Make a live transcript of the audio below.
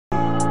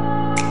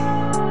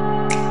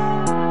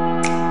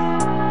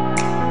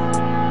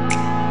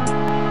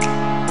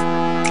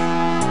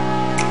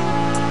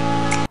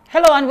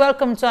Hello and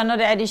welcome to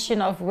another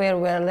edition of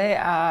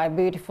Where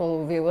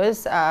beautiful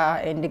viewers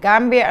in the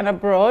Gambia and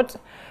abroad.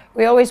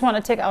 We always want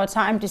to take our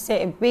time to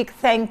say a big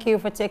thank you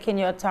for taking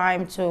your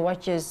time to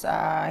watch us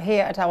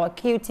here at our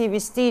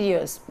QTV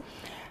studios.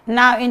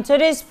 Now, in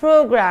today's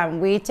program,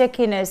 we're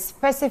taking a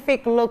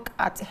specific look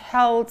at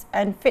health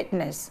and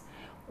fitness.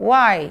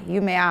 Why,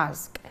 you may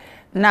ask?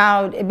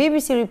 Now, a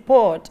BBC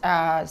report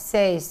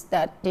says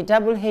that the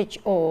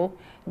WHO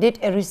did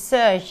a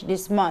research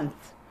this month,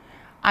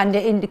 and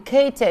they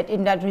indicated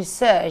in that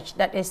research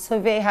that a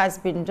survey has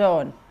been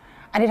done,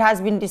 and it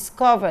has been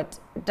discovered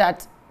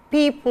that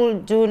people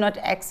do not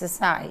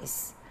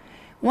exercise,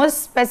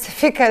 most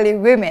specifically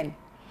women.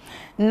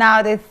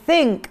 Now, they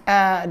think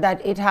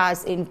that it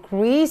has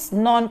increased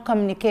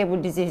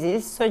non-communicable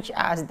diseases such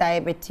as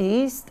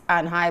diabetes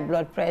and high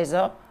blood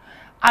pressure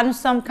and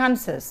some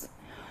cancers.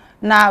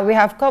 Now, we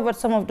have covered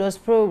some of those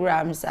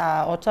programs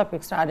or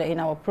topics rather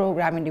in our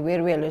program in the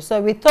Where. So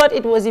we thought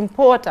it was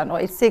important, or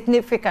it's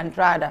significant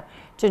rather,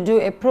 to do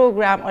a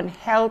program on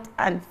health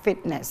and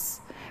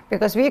fitness,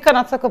 because we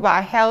cannot talk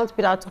about health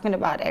without talking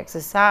about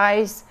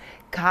exercise,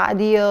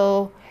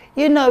 cardio,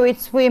 you know,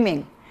 it's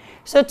swimming.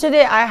 So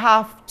today I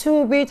have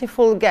two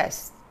beautiful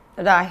guests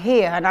that are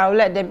here, and I'll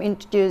let them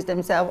introduce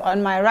themselves.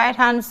 On my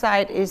right-hand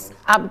side is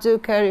Abdul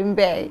Karim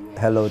Bey.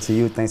 Hello to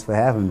you, thanks for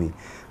having me.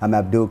 I'm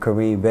Abdul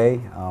Karim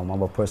Bey. I'm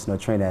a personal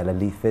trainer at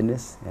Elite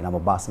Fitness, and I'm a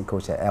boxing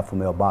coach at Alpha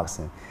Male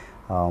Boxing.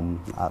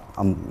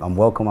 I'm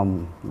welcome.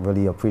 I'm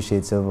really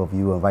appreciative of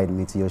you inviting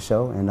me to your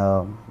show, and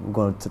we're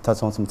going to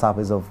touch on some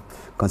topics of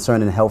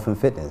concerning health and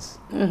fitness.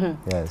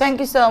 Yes. Thank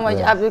you so much,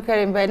 Abdul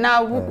Karim Bey.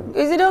 Now,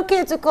 is it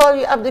okay to call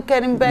you Abdul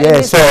Karim Bey?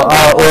 Yeah, sure.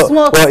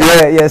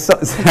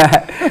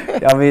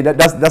 I mean,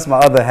 that's my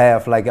other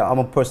half. Like, I'm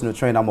a personal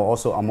trainer. I'm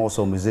also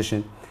a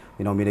musician.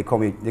 You know what I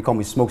mean? They call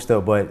me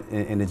SmoQsta, but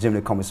in the gym they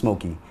call me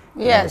Smokey. Yes.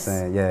 You know what I'm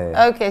saying?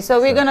 Yeah. Okay, so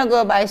we're gonna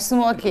go by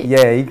Smokey.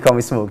 Yeah, you can call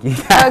me Smokey.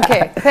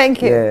 Okay,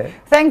 thank you. Yeah.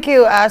 Thank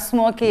you,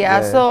 Smokey.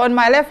 So on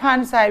my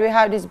left-hand side, we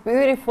have this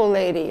beautiful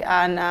lady,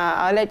 and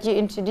I'll let you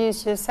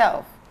introduce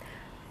yourself.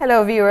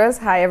 Hello, viewers.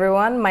 Hi,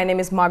 everyone. My name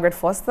is Meg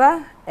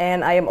Forster,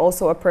 and I am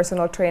also a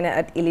personal trainer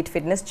at Elite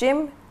Fitness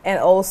Gym and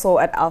also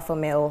at Alpha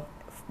Male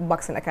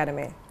Boxing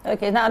Academy.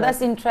 Okay, now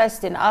that's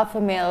interesting. Alpha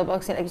Male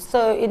Boxing.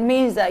 So it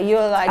means that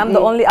you're like I'm the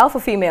only alpha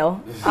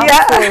female.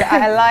 Absolutely.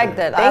 I like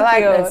that. I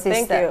like that,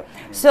 sister. Thank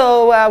you.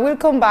 So we'll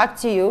come back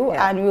to you,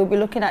 and we'll be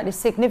looking at the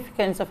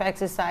significance of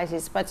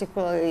exercises,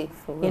 particularly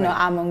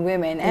among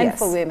women and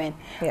for women.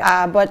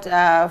 But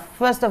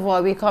first of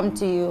all, we come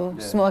to you,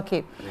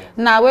 Smokey.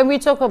 Now, when we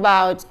talk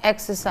about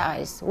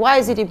exercise, why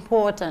is it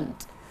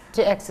important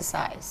to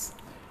exercise?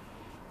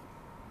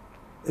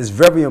 It's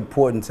very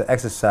important to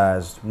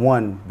exercise,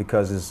 one,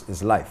 because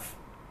it's life.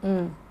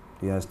 You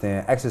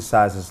understand?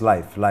 Exercise is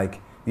life.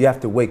 Like, you have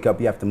to wake up,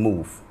 you have to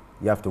move,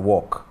 you have to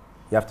walk,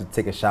 you have to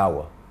take a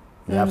shower,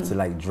 you have to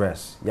like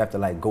dress, you have to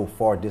like go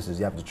far distance,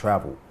 you have to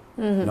travel.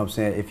 You know what I'm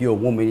saying? If you're a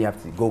woman, you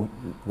have to go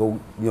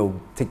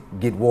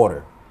get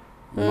water.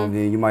 You know what I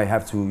mean? You might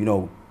have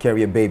to,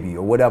 carry a baby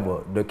or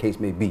whatever the case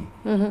may be.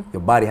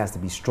 Your body has to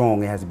be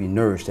strong, it has to be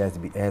nourished,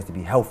 it has to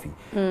be healthy.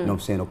 You know what I'm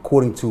saying?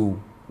 According to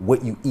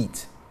what you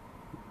eat.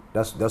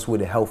 That's where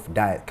the health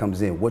diet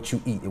comes in. What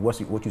you eat and what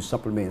you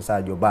supplement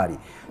inside your body.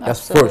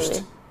 That's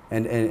first.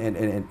 And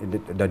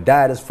the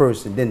diet is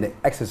first, and then the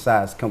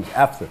exercise comes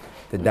after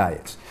the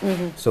diets.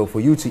 So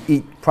for you to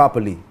eat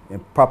properly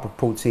and proper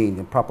protein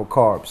and proper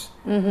carbs,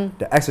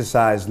 the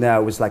exercise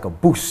now is like a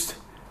boost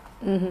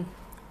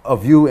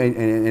of you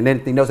and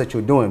anything else that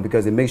you're doing,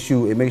 because it makes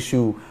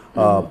you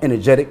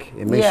energetic.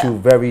 It makes you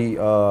very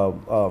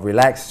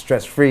relaxed,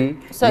 stress-free.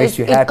 So it makes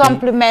you happy. It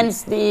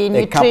complements the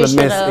nutrition.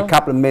 It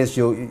complements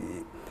your.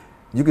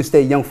 You can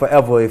stay young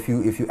forever if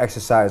you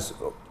exercise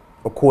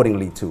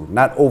accordingly too.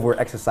 Not over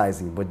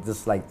exercising, but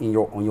just like on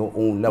your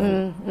own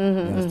level. You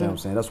understand what I'm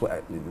saying? That's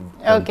what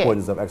the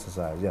importance of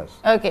exercise. Yes.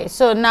 Okay.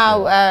 So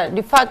now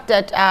the fact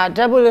that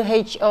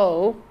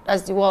WHO,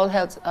 that's the World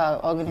Health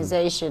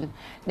Organization,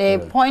 they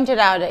pointed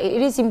out that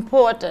it is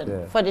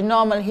important for the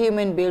normal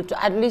human being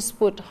to at least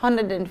put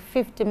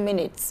 150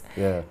 minutes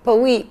per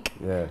week.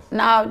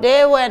 Now,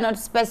 they were not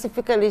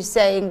specifically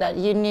saying that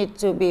you need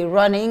to be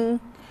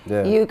running.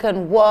 You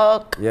can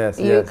walk,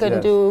 you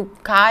can do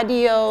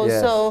cardio.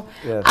 So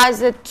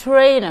as a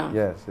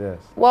trainer,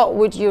 what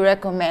would you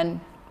recommend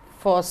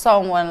for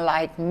someone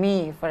like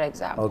me, for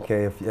example?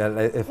 Okay,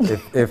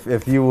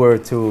 if you were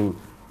to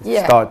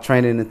start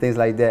training and things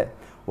like that,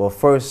 well,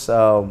 first,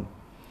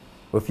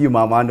 with you,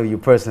 Mama, I know you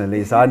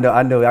personally, so I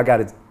know I got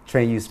to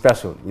train you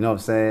special, you know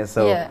what I'm saying?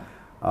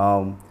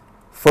 So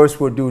first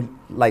we'll do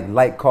like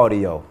light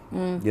cardio,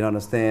 you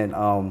understand?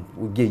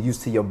 We'll get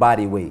used to your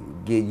body weight,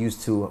 get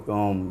used to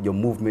your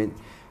movement,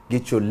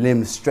 get your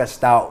limbs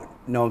stretched out,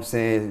 you know what I'm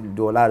saying?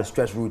 Do a lot of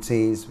stretch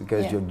routines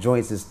because your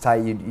joints is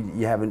tight,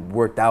 you haven't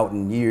worked out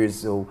in years,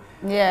 so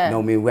you know what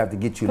I mean? We have to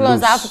get you loose.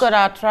 Plus, I've got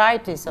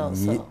arthritis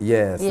also.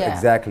 Yes,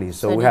 exactly.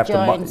 So we have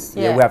to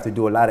we have to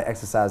do a lot of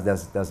exercise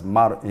that's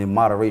in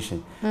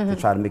moderation to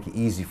try to make it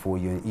easy for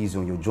you and easy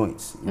on your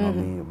joints. You know what I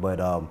mean? But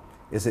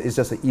it's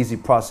just an easy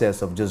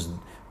process of just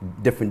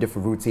different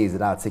routines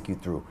that I'll take you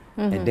through,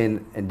 and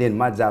then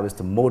my job is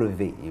to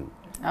motivate you.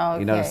 Okay.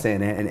 You know what I'm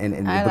saying?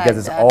 And I because like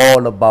it's that.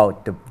 all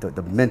about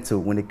the mental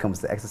when it comes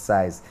to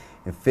exercise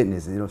and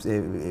fitness. You know what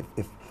I'm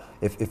saying?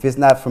 If it's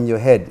not from your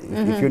head,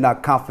 if you're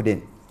not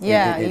confident in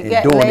you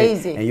get doing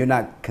lazy. it, and you're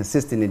not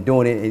consistent in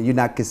doing it, and you're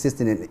not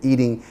consistent in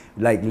eating,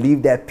 like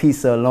leave that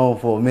pizza alone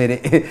for a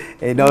minute.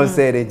 You know what I'm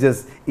saying? And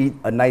just eat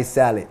a nice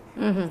salad.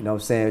 You know what I'm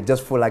saying?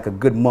 Just for like a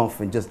good month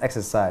and just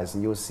exercise,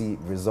 and you'll see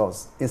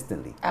results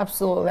instantly.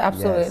 Absolutely,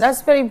 absolutely. Yes.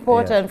 That's very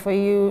important for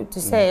you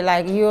to say,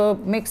 like you're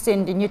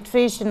mixing the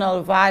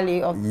nutritional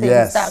value of things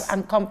Yes. that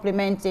and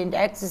complementing the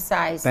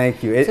exercise.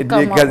 Thank you. To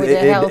come up with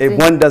a healthy.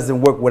 One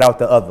doesn't work without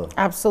the other.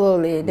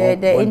 Absolutely,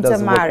 they One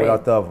doesn't work intermarry.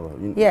 without the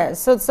other. Yeah,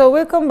 so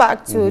we'll come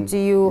back to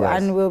you,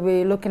 Yes. and we'll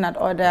be looking at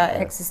other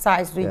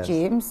exercise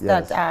regimes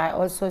Yes. that are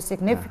also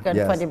significant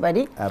Yes. for the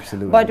body.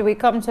 Absolutely. But we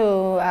come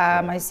to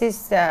my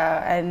sister,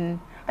 and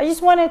I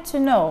just wanted to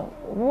know,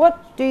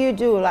 what do you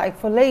do like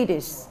for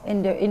ladies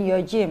in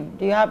your gym?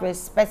 Do you have a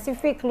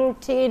specific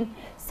routine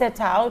set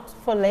out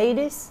for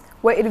ladies?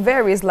 Well, it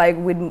varies, like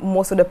with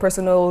most of the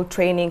personal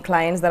training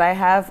clients that I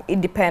have.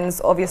 It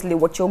depends, obviously,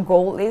 what your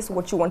goal is,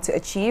 what you want to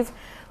achieve,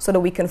 so that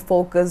we can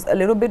focus a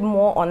little bit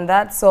more on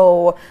that.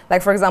 So,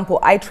 like, for example,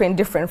 I train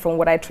different from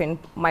what I train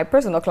my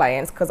personal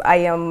clients, because I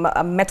am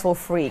a metal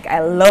freak.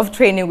 I love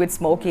training with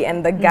Smokey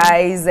and the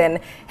guys and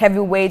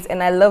heavyweights,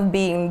 and I love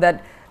being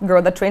that girl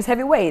that trains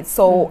heavyweights.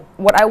 So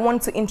what I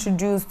want to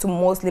introduce to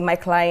mostly my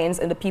clients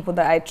and the people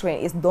that I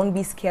train is, don't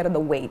be scared of the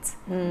weight.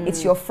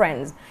 It's your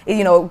friends,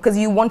 you know, because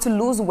you want to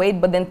lose weight,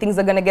 but then things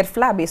are going to get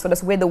flabby. So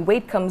that's where the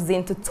weight comes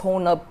in to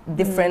tone up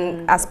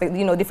different aspects,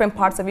 you know, different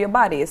parts of your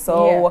body.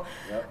 So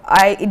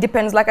it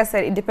depends, like I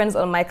said, it depends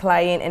on my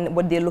client and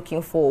what they're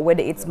looking for,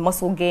 whether it's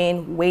muscle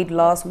gain, weight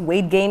loss,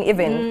 weight gain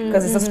even,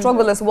 because it's a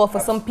struggle as well for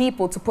some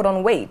people to put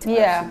on weight.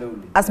 Yeah.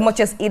 Absolutely. As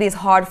much as it is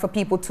hard for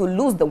people to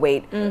lose the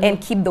weight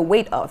and keep the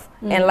weight off.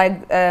 And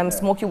like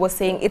Smokey was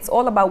saying, it's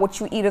all about what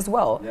you eat as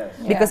well. Yes.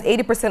 Because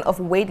 80% of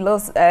weight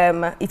loss,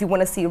 if you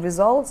want to see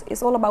results,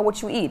 it's all about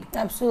what you eat.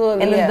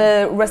 Absolutely. And then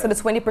the rest of the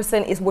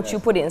 20% is what you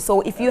put in. So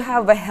if you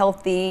have a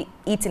healthy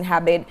eating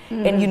habit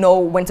and you know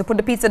when to put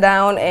the pizza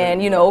down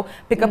and, you know,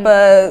 pick up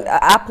a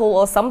apple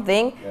or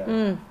something,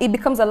 it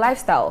becomes a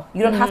lifestyle.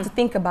 You don't have to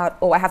think about,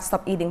 oh, I have to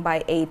stop eating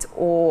by 8,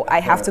 or I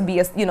have to be,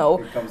 a, you know.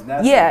 It comes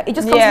natural. Yeah, it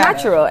just comes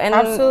natural. And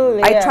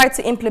Absolutely, I try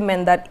to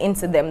implement that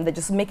into them, that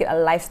just make it a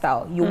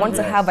lifestyle. You want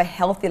to have a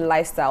healthy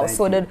lifestyle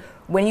so that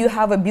when you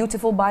have a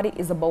beautiful body,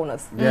 is a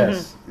bonus.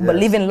 Yes. But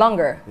living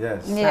longer.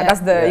 Yes. Yeah. That's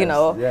the, you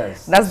know,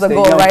 that's the Stay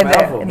goal young right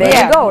forever, there. man.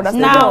 There you go. That's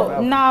the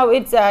goal. Now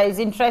it's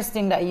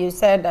interesting that you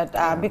said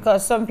that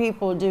because some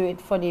people do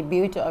it for the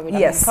beauty of it.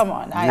 Yes. I mean, come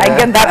on. I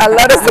get that a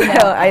lot as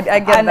well. I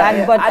get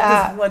that. But,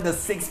 I just want the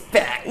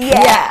 6-pack.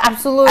 yeah,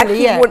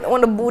 absolutely. I keep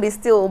on the booty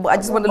still, but I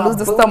just want to lose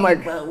the stomach.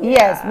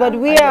 Yes, but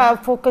we are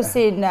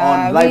focusing,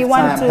 On we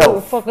want lifetime to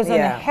health. focus on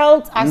the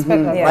health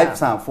aspect of it.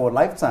 Lifetime, for a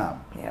lifetime.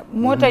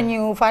 moo tax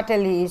ñu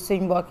fàttali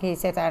suñ mbokki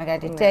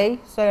seetaankat yi tey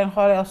soo leen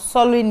xoolee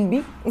solin bi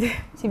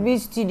ci biir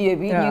studio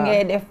bi ñu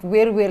ngay def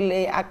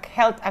wér-wérle ak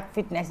health ak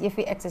fitness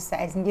yëfi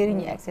exercise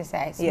njëriñu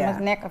exercise su ma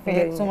nekk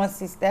fee suma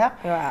sister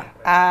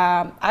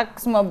ak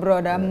suma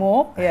brother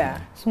moo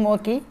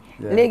Smokey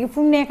léegi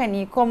fu mu nekk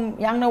nii comme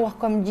yaa ngi na wax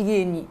comme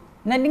jigéen ñi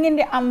na di ngeen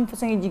di am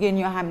façon jigéen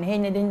ñoo xam ne xëy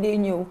na dañ dee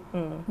ñëw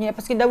ñu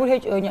parce que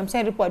WHO ñoom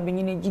seen report bi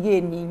ñu ne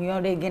jigéen ñi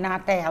ñoo day gën a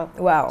tayal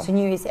su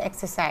ñëwee si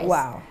exercise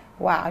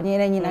waaw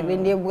ñeneen ñi nag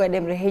dañ dee bëgg a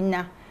dem rek xëy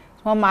na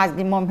sama maas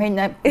di moom xëy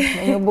na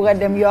dañoo bëgg a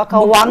dem yokk a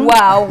wang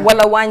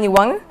wala wàññi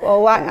wang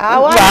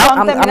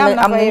am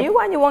na ñuy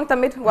wàññi wang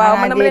tamit waaw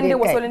man dama leen di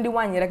soo leen di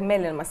wàññi rek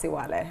mel leen ma si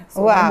waale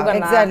waaw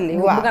exactly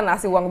bëgg naa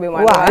si wang bi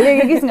ma waaw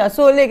léegi gis nga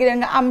soo léegi da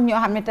nga am ñoo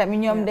xam ne tamit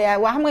ñoom day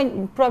waa xam nga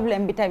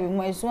problème bi tamit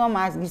mooy suma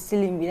maas gi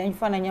silim bi dañ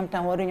fa na ñoom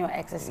tam waruñoo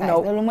exercise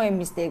loolu mooy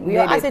mistake bi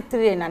yow as a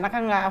trainer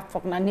naka nga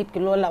foog na nit ki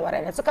loolu la war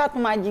a def su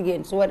kaatuma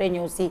jigéen su waree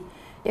ñëw si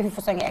yëfi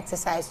façon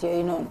exercise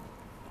yooyu noonu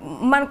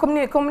man comme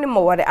ni ma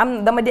waree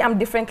dama di am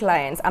different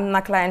clients am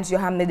na clients yoo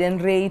xam ne den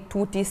rëy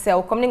tuuti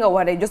sew comme ni nga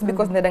waree just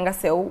because ne da nga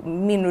sew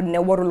miinu ne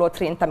waruloo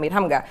train tamit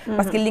xam nga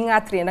parce que li nga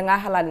train da nga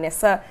xalaat ne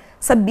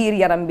sa biir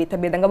yaram bi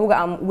tamit da nga bëgg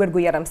a am wérgu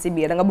yaram si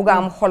biir da nga bëgg a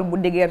am xol bu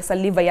dëgër sa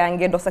liver yaa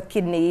ngi dox sa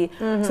kidney yi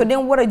so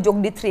den war a jóg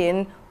di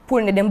train pour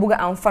ne dem bëgg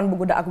a am fan bu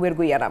gudda ak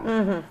wérgu yaram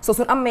so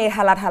suñ amee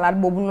xalaat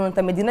boobu noonu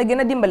tamit dina gën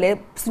a dimbale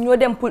su ñoo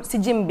dem pour si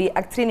gym bi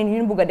ak training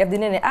yu ñu bëgg a def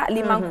dina ne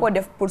lii maa ngi koo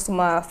def pour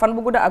suma fan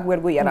bu gudda ak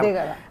wérgu yaram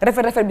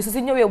rafet bi su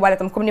ñëwee wàlle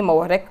tam comme ni ma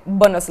wax rek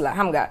bonus la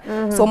xam nga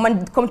so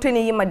man comme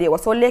training yi ma dee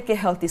wax soo lekkee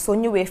healthy soo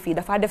ñëwee fii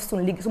dafaa def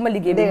suma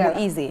liggéey bi mu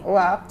easy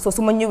so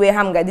su ma ñëwee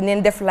xam nga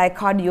dineen def like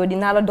cardio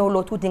dinaa la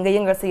dawloo tuuti nga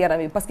yëngal sa yaram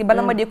bi parce que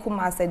bala ma dee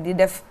commencé di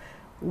def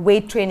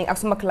weight training ak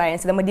suma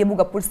clients dama dee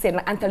bëgg a pour seet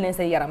na antal leen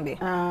sa yaram bi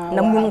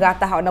na mun ngaa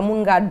taxaw na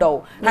mun ngaa daw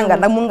xam nga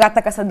na mun ngaa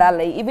takka sa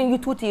dàll yi even yu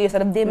tuuti yooyu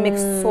sax daf dee make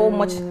so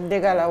much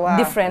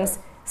difference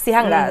si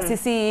hanga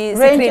si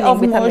range training of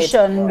bi tamit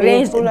motion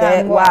range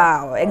de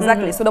waaw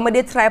exactly so dama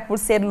dee try pour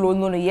seet loolu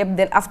noonu yëpp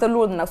then after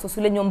loolu nag so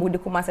su la ñoom bu di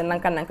commencé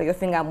nanka yow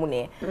fi nga mu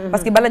ne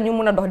parce que bala ñu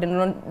mun a dox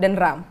den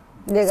raam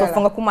so fa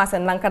nga commencé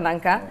nanka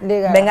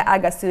ba nga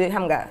àgga si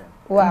xam nga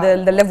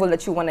the level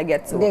that you want to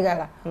get to dëgg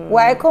la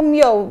waaye comme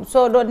yow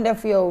soo doon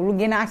def yow lu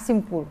gën a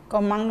simple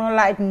comme maa ngi noonu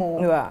laaj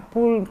moom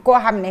pour koo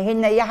xam ne xëy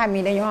na yaxam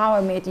yi dañoo xaw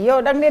a métti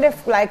yow da nga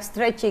def like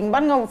stretching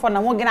ban nga fa na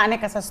moo gën a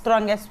nekk sa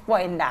strongest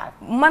point daal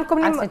man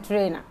comme as a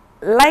trainer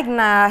like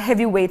na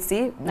heavyweight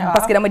si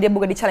parce que dama dee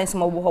bëgg di challenge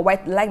sama bopp waaye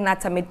like na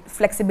tamit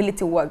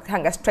flexibility work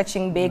xam nga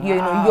stretching beeg yooyu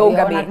noonu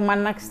yoga bi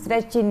man nag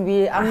stretching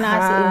bi am naa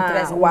si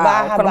interest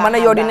waaw kon man na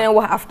yow dinañ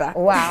wax after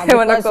waaw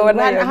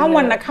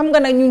xam nga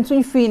nag ñun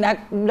suñ fii nag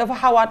dafa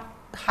xawaat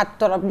xat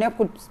torop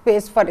nekkul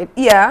space for it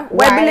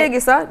waaye bi léegi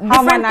sax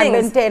different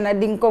things tey na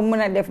di nga ko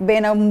mën a def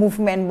benn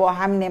movement boo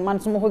xam ne man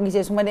su ma ko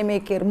gisee su ma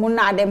demee kër mun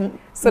naa dem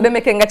so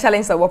demee kër nga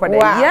challenge sa bopp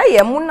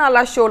de mun naa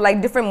la show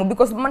like different move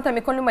because man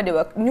tamit kon li ma di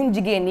wax ñun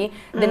jigéen ñi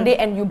dañ dee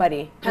en yu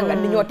bari xam nga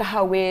ni ñoo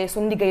taxawee su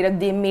ndiga yi daf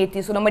dee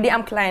métti so dama di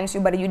am clients yu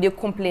bari yu dee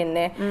complain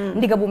ne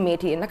ndiga bu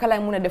métti naka laay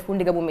mun a def pour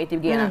ndiga bu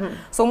métti génn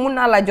so mun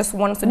naa la just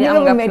one su dee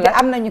am nga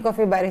am na ñu ko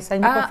fi bari sax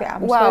ñu ko fi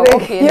am waaw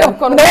ok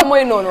kon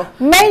mooy noonu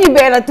may ñu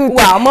benn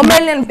tuuti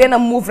leen benn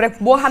move rek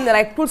boo xam ne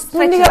like pour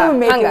stretch la xam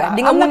nga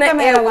di nga mun a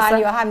eewu sax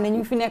yoo xam ne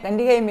ñu fi nekk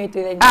ndigay métti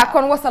lañ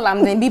kon wasalaam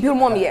ne bii pour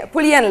moom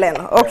pour yéen leen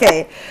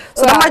ok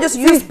so dama just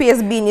use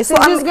space bii nii so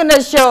I'm just gonna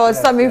show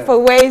something for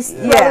waist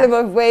problem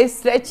of waist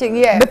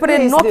stretching ba pare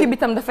nokki bi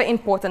tam dafa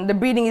important the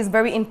breathing is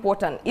very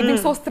important even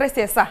soo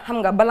stressé sax xam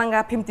nga bala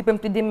ngaa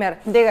pimti di mer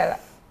dëgg la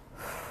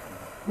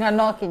nga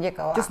nokki njëkk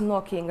a wax just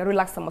nokki nga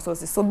relax sama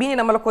sources so bii nii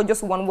dama la ko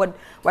just one word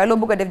waaye loo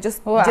bëgg a def just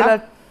jëlal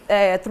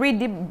 3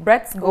 deep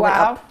breaths going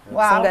up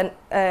so nga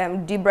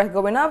deep breath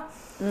going up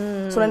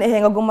su la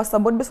neexee nga gumma sa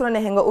bot bi su la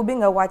neexee nga ubbi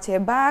nga wàccee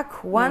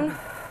back 1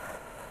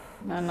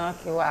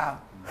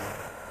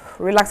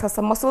 relax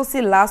sa muscles si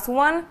last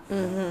one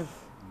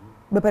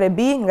ba pare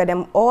bii nga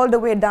dem all the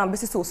way down ba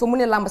si suuf so mu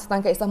ne lamba sa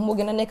tànka yi sax moo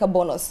gën a nekk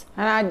bonus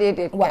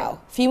waaw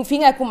fii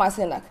ngay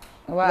commencé nag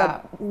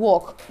nga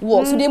walk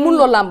su dee mun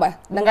loo lamba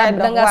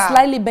danga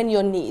slightly bend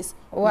your knees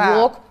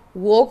walk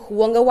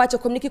nga wàcce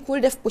comme ni ki cool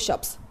def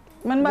push-ups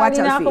man maa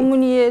dinaa ko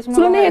mun yee su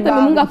la neexee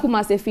tamit mun nga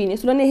commencé fii nii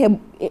su la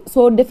neexee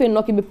soo defee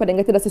nokki bi pare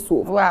nga tëdda si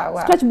suuf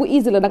stretch bu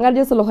easy la da nga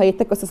jël sa loxo yi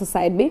teg ko sa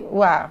side bi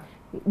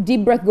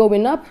deep breath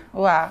going up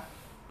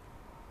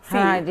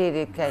xanaa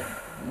déedéet kay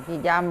ki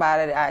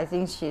jàmbaare de I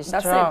think she's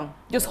strong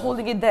just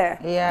holding it there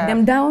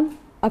dem down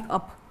ak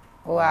up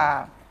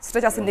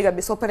stretch si ndiga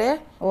bi soo paree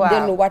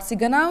dellu waat si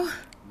gannaaw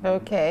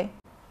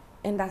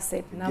and that's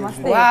it.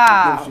 Namaste.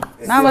 Wow.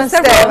 Namaste,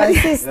 my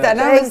sister.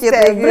 Namaste.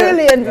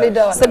 Brilliantly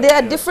done. So there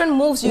are different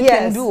moves you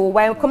can do.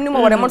 Why come ni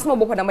mo wala man sama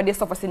boko dama de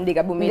sofa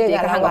sindiga bu métti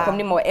ka hanga comme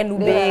ni mo endu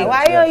be.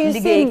 Why you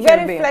seem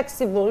very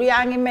flexible.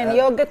 Yaa ngi mel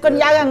yow kon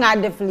yaaga nga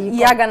def li.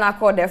 Yaaga na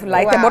ko def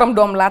like te borom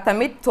doom la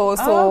tamit so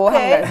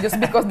hanga just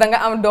because da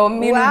nga am doom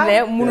mi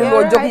ne munu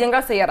lo jog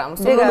yëngal sa yaram.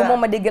 So lolu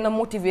moma de gëna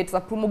motivate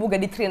sax pour mo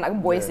bëgg di train ak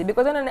boys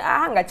because dana ne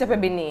hanga cape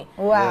bi ni.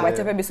 Wa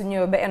cape bi su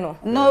ñëw ba eno.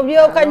 No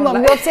yow kañ mom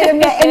yow sey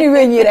nga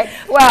anyway ñi rek.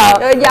 Wow,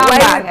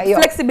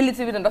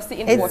 flexibility with that's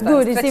important. It's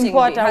good, it's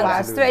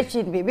important.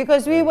 Stretching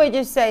because we were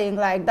just saying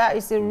like that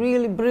is a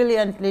really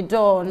brilliantly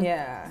done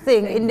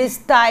thing in this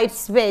tight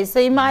space. So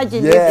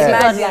imagine if you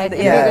got like a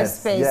bigger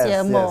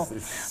space more.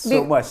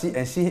 So much.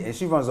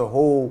 She runs a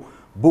whole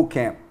boot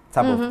camp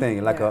type of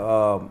thing, like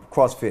a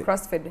CrossFit.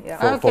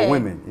 For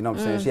women, you know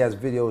what I'm saying? She has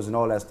videos and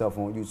all that stuff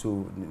on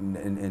YouTube,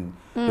 and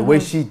the way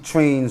she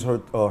trains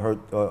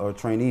her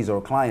trainees or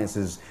clients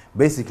is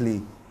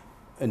basically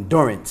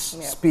endurance,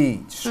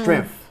 speed,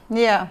 strength,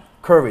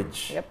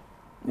 courage.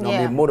 You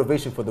know,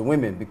 motivation for the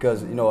women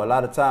because you know a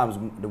lot of times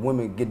the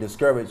women get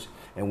discouraged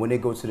and when they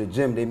go to the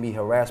gym they meet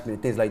harassment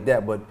and things like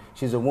that. But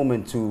she's a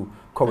woman to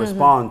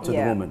correspond to the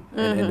woman,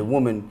 and the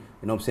woman,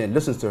 you know what I'm saying,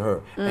 listens to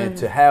her. And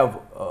to have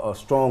a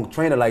strong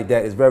trainer like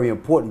that is very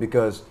important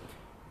because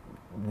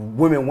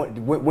women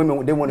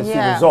they want to see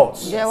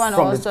results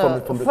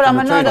from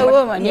another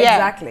woman.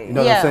 Exactly. You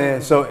know what I'm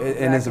saying? So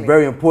and it's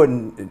very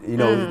important. You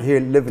know, here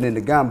living in the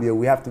Gambia,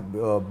 we have to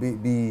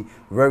be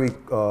very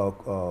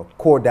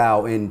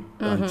cordial in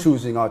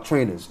choosing our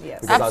trainers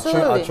because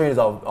our trainers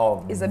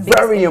are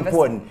very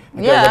important.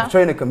 Because a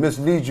trainer can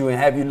mislead you and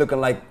have you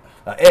looking like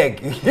an egg.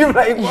 You're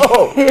like,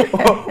 whoa.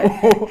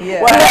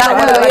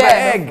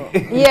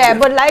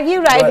 But like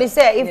you rightly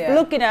said, if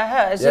looking at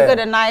her, she got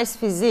a nice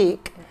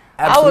physique.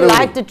 Absolutely. I would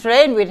like to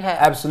train with her.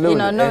 Absolutely. You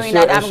know, knowing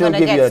that I'm going to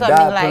get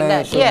something like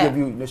that.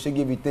 She'll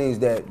give you things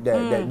that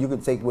you can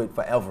take with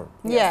forever.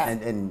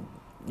 And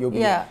you'll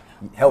be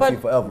healthy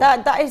forever.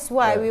 That is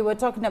why we were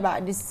talking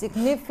about the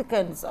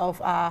significance of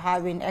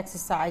having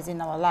exercise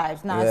in our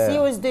lives. Now, she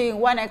was doing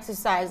one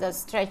exercise, that's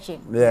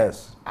stretching.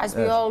 As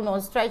we all know,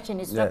 stretching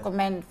is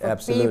recommended for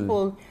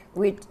people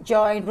with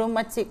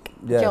rheumatic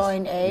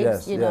joint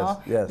aches, you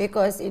know,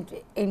 because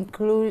it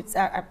includes,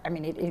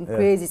 it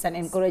increases and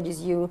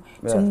encourages you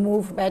to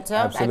move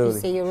better, like you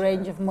say, your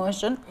range of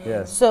motion.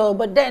 So,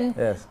 but then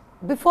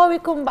before we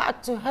come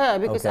back to her,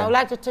 because I would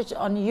like to touch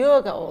on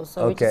yoga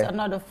also, which is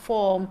another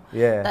form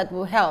that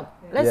will help.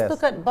 Let's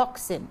look at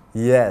boxing.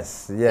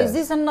 Yes. Is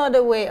this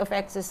another way of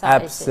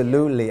exercising?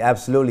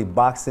 Absolutely.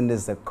 Boxing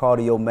is a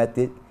cardio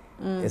method.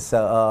 It's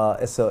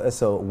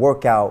a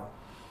workout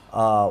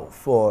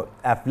for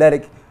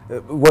athletic.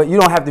 Well, you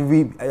don't have to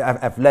be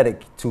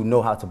athletic to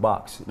know how to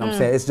box. You know what I'm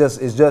saying?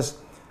 It's just,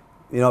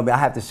 you know, I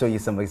have to show you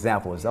some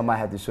examples. I might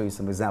have to show you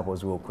some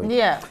examples real quick.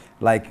 Yeah.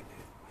 Like,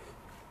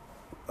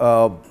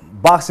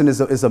 boxing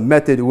is a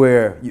method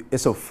where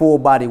it's a full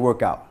body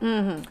workout.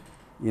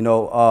 You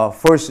know,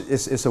 first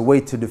it's a way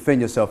to defend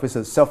yourself. It's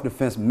a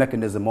self-defense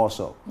mechanism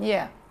also.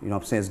 Yeah. You know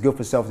what I'm saying? It's good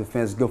for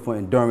self-defense, good for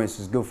endurance,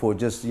 it's good for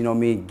just, you know what I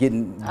mean,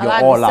 getting your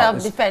like all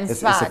out. Self-defense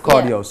it's a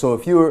cardio. So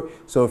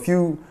if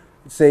you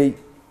say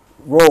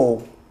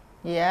roll,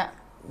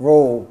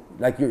 roll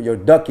like you're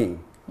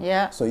ducking.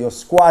 Yeah. So you're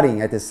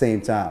squatting at the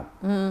same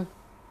time.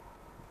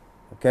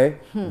 Okay?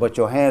 But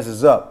your hands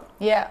is up.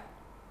 Yeah.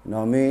 You know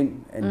what I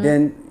mean? And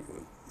then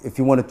if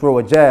you want to throw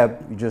a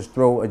jab, you just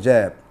throw a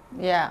jab.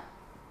 Yeah.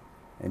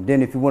 And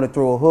then if you want to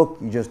throw a hook,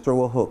 you just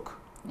throw a hook.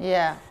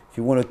 Yeah. If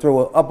you want to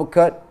throw an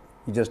uppercut,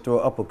 you just throw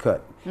an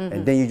uppercut.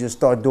 And then you just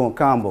start doing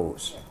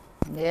combos.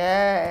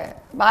 Yeah.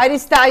 By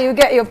this time you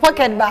get your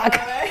pocket back.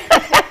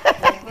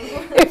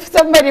 If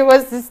somebody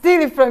was to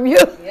steal it from you.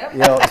 Yep. You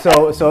know,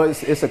 so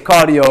it's a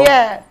cardio.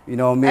 Yeah. You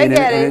know what I mean? I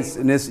get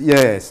it.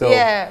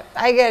 Yeah,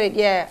 I get it,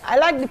 yeah. I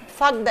like the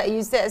fact that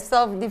you said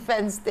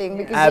self-defense thing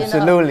because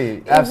absolutely.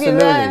 You know, if you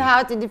learn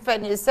how to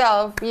defend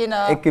yourself, you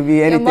know, it could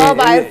be anything. Your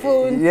mobile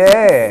phone.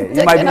 Yeah.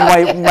 You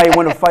might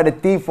want to fight a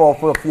thief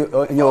off of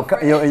in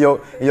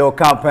your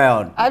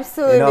compound.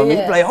 Absolutely. You know what I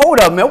mean? Like, hold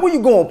up, man, where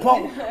you going,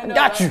 punk?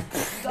 Got you.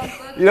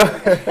 You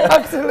know?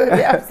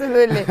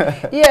 Absolutely.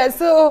 Yeah,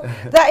 so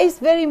that is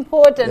very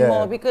important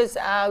more because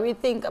we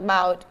think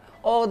about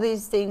all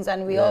these things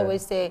and we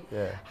always say,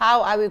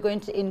 how are we going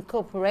to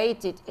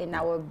incorporate it in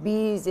our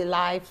busy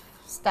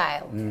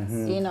lifestyle,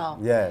 you know?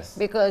 Yes.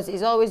 Because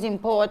it's always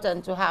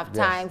important to have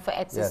time for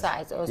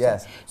exercise also.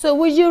 Yes. So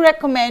would you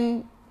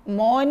recommend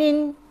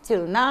morning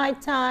till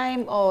night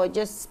time or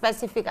just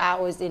specific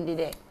hours in the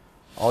day?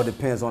 All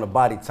depends on the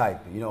body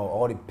type, you know,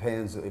 all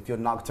depends if you're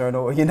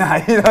nocturnal or you're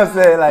not, you know what I'm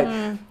saying?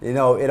 Like, you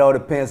know, it all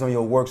depends on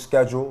your work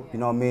schedule, you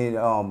know what I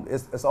mean?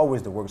 It's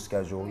always the work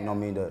schedule, you know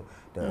what I mean?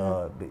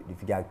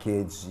 If you got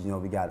kids, you know,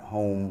 we got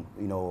home,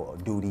 you know,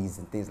 duties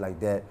and things like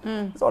that.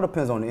 It all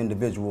depends on the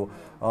individual.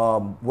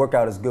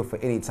 Workout is good for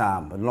any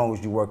time, as long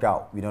as you work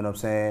out, you know what I'm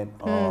saying?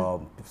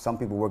 Some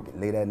people work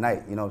late at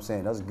night, you know what I'm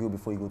saying? That's good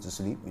before you go to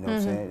sleep, you know what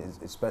I'm saying?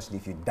 Especially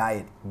if you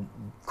diet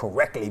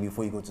correctly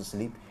before you go to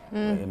sleep.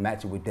 And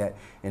match it with that.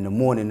 In the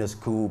morning, that's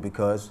cool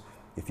because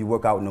if you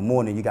work out in the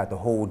morning, you got the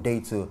whole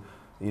day to,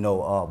 you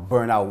know,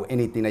 burn out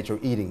anything that you're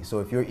eating. So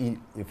if you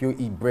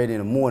eat bread in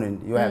the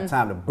morning, you have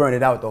time to burn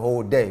it out the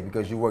whole day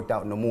because you worked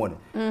out in the morning.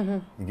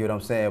 You get what I'm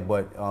saying?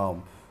 But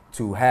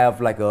to have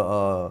like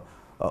to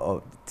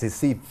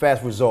see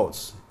fast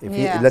results, if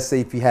let's say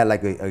if you had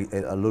like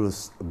a little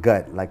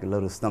gut, like a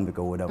little stomach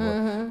or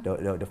whatever,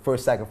 the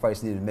first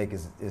sacrifice you need to make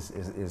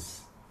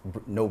is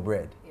no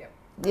bread.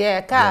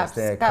 Yeah,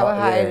 carbs,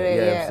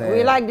 carbohydrate,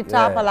 we like the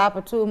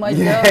tapalapa too much,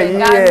 the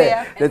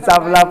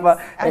tapalapa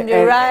and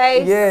the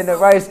rice. Yeah, and the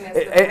rice.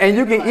 And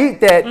you can eat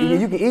that,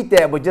 you can eat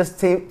that, but just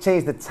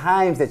change the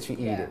times that you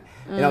eat it.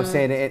 You know what I'm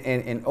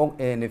saying?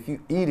 And if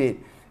you eat it,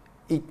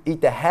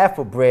 eat the half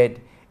of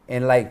bread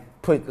and like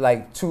put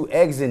like 2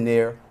 eggs in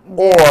there,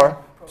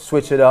 or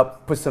switch it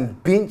up, put some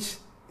beans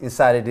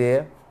inside of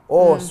there,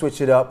 or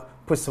switch it up,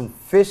 put some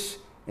fish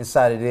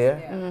inside of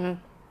there,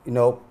 you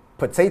know,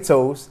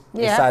 potatoes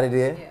inside of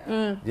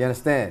there. You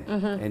understand?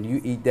 And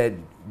you eat that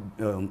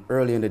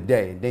early in the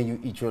day. And then you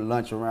eat your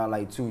lunch around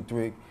like 2,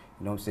 3. You know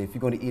what I'm saying? If you're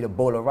going to eat a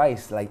bowl of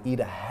rice, like eat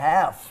a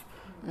half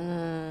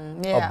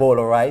a bowl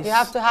of rice. You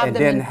have to have and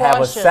them then in have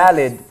portions. a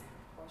salad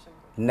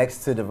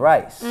next to the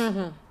rice.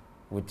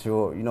 With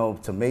your, you know,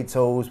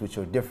 tomatoes, with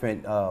your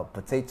different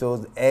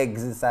potatoes,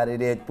 eggs inside of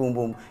there, boom,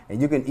 boom. And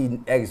you can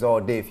eat eggs all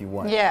day if you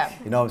want. Yeah.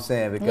 You know what I'm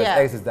saying? Because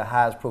eggs is the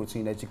highest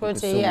protein that you can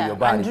consume in your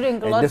body. And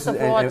drink lots of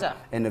water.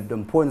 And the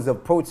importance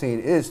of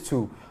protein is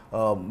to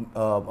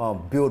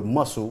build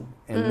muscle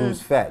and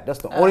lose fat. That's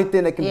the only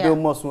thing that can build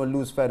muscle and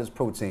lose fat is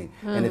protein.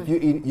 And if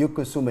you're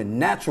consuming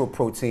natural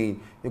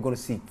protein, you're going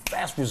to see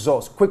fast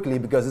results quickly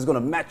because it's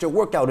going to match your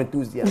workout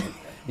enthusiasm.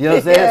 You know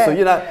what I'm saying? So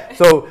you're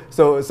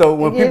not so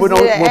when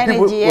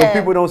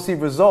people don't see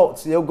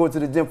results, they'll go to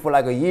the gym for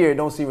like a year and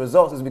don't see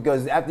results. It's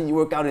because after you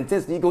work out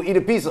intensely, you go eat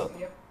a pizza.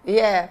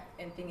 Yeah.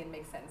 And think it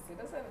makes sense. It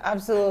doesn't.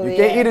 Absolutely. You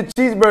can't eat a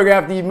cheeseburger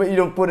after you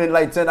don't put in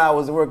like 10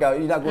 hours of workout.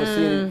 You're not going to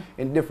see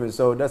any difference.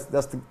 So that's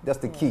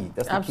the key.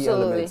 That's the key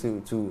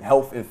element to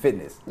health and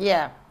fitness.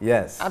 Yeah.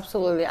 Yes.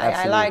 Absolutely.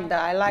 I like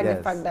that. I like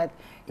the fact that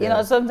you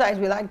know, sometimes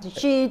we like to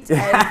cheat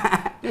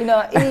and, you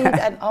know, eat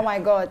and, oh my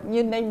God,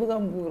 you nañ bëgg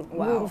am buru.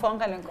 Buru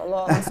fonkalen ko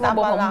lool.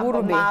 Sama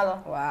buru bi.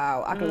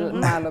 Waaw, ak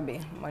malo bi.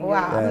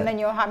 Waaw, am na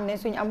ñoo xam ne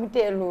suñu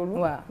amutee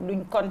loolu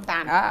duñ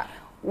kontaan.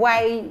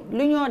 waaye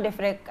lu ñoo def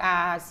rek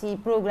si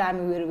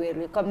programme wér-wér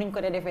li comme niñ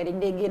ko defee dañ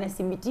dee génn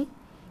si biti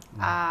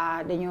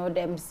dañoo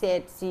dem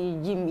seet si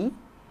gym yi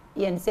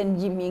yéen seen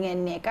gym yi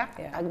ngeen nekka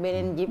ak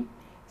beneen gym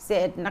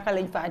seet naka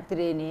lañ fa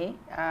traîner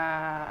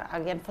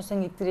ak yan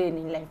façon yi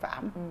training lañ fa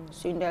am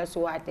suñ del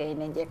suwaatee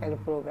ne jekkali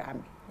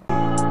programme bi.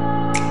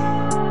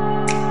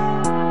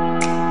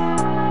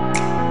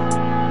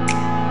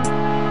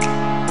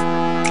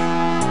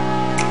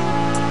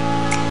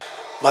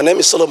 My name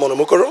is Solomon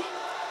Omukoro,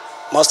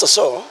 Master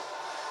Saw.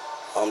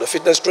 I'm the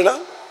fitness trainer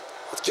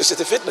at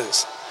QTV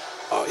Fitness.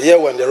 Here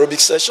we're in the aerobic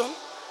session.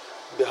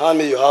 Behind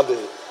me you have the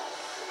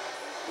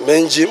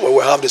main gym where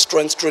we have the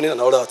strength training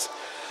and all that.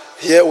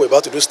 Here we're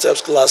about to do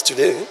steps class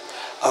today.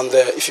 And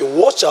if you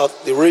watch out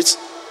the rates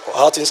of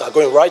how things are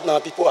going right now,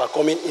 people are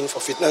coming in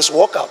for fitness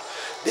workout.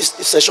 This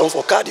is session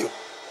for cardio.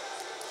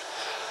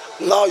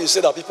 Now you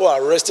say that people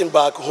are resting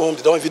back home,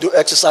 they don't even do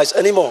exercise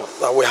anymore.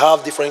 That we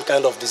have different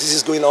kind of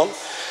diseases going on.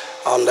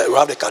 And we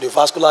have the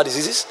cardiovascular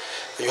diseases,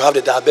 you have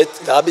the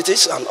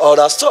diabetes and all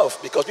that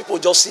stuff, because people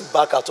just sit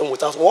back at home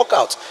without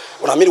workout.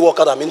 When I mean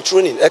workout, I mean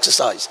training,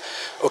 exercise.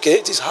 Okay,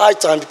 it is high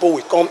time people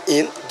will come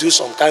in, do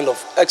some kind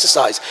of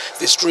exercise,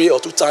 this 3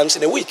 or 2 times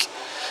in a week.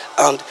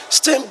 And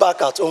staying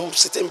back at home,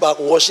 sitting back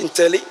watching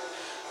telly,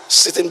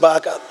 sitting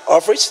back at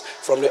office,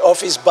 from the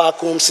office back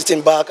home,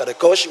 sitting back at the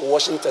couch,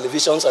 watching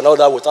televisions and all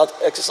that without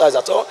exercise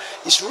at all,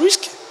 is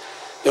risky.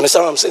 You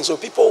understand what I'm saying? So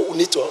people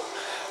need to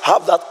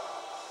have that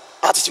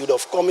attitude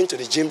of coming to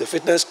the gym, the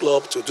fitness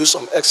club, to do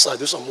some exercise,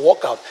 do some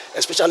workout,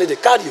 especially the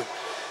cardio.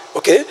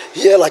 Okay,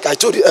 here, like I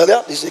told you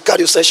earlier, this is a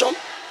cardio session.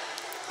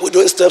 We're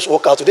doing steps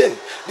workout today.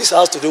 This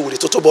has to do with the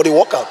total body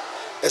workout,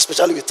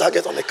 especially we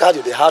target on the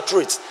cardio, the heart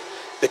rate,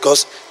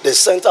 because the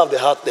center of the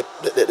heart,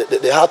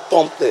 the heart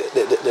pump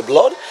the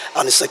blood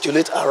and it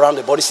circulates around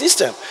the body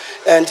system.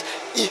 And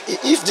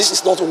if this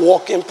is not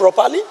working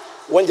properly,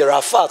 when there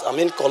are fat, I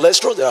mean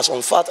cholesterol, there are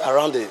some fat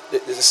around the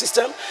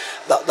system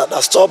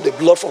that stop the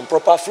blood from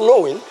proper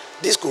flowing.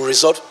 This could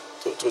result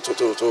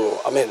to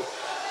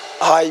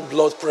high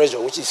blood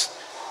pressure, which is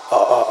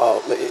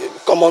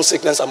common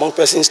sickness among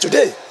persons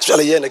today,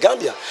 especially here in the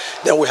Gambia.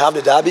 Then we have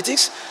the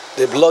diabetes,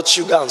 the blood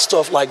sugar and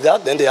stuff like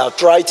that. Then the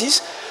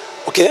arthritis.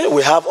 Okay,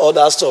 we have all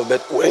that stuff,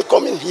 but when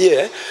coming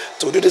here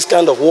to do this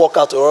kind of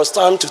workout, or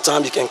time to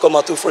time, you can come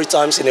out 2 or 3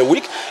 times in a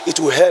week, it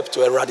will help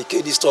to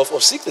eradicate this stuff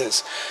of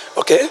sickness.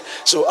 Okay,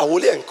 so I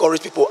will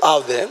encourage people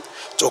out there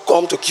to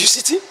come to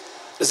QCity.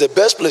 It's the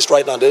best place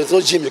right now. There is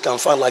no gym you can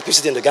find like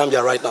QCity in the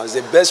Gambia right now. It's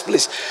the best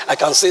place. I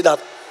can say that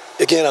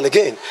again and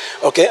again.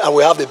 Okay, and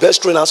we have the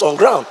best trainers on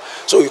ground.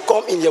 So you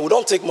come in here, we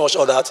don't take much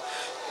of that.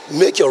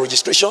 Make your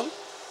registration,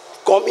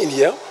 come in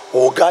here,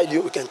 we'll guide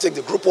you. We can take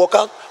the group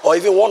workout or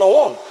even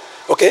one-on-one.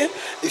 Okay,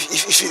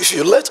 if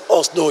you let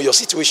us know your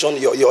situation,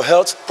 your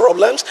health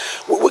problems,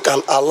 we can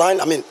align,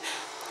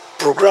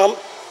 program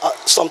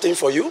something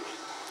for you,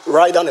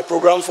 write down a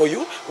program for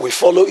you, we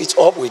follow it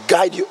up, we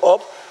guide you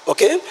up,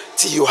 okay,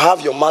 till you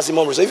have your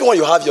maximum result. Even when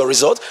you have your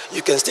result,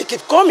 you can still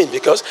keep coming,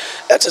 because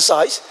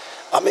exercise,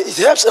 it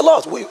helps a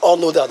lot. We all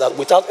know that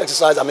without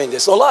exercise,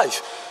 there's no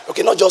life.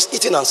 Okay, not just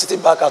eating and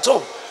sitting back at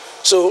home.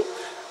 So,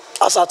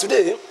 as of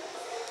today,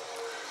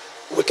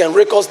 we can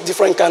record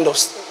different kind of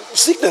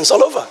sickness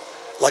all over.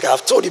 Like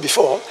I've told you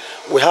before,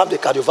 we have the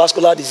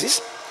cardiovascular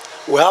disease,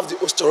 we have the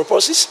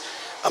osteoporosis,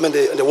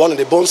 the one in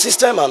the bone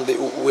system, and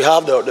we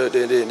have the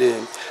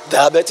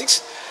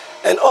diabetics,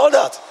 and all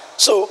that.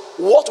 So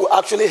what will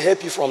actually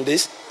help you from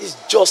this is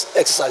just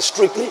exercise,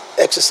 strictly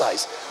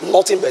exercise,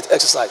 nothing but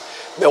exercise.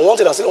 But one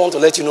thing I still want to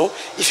let you know,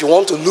 if you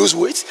want to lose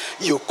weight,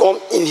 you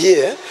come in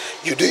here,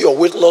 you do your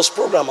weight loss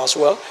program as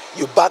well,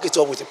 you back it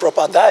up with a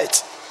proper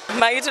diet.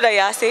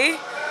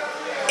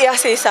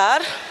 Yase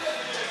Sar.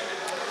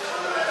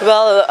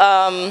 Well,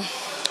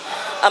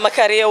 I'm a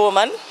career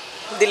woman.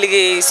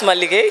 Diligay suma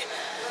ligay.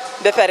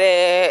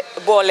 Bepare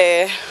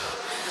bole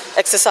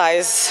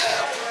exercise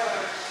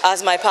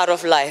as my part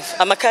of life.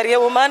 I'm a career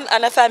woman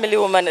and a family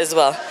woman as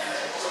well.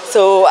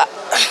 So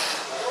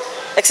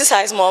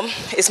exercise, mom,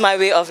 is my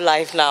way of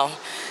life now.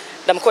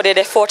 I'm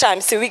coded 4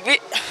 times a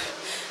week.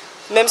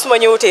 Même suma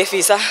ñëwté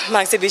fi sax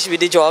maa ngi ci beach bi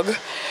di jog.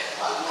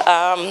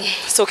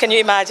 So can you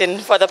imagine,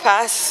 for the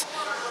past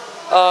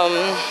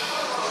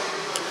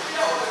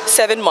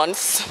 7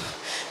 months,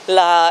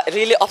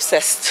 really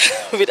obsessed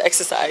with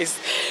exercise.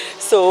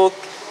 So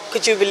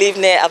could you believe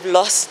me, I've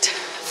lost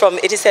from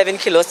 87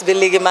 kilos to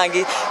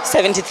mangi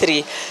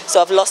 73.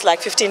 So I've lost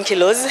like 15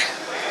 kilos.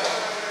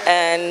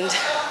 And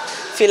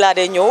fila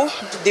de ñëw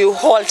di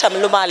whole tam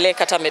luma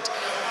lekka tamit,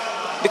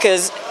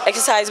 because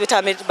exercise with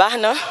tamit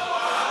bahna,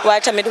 why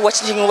tamit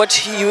watching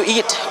what you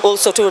eat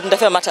also to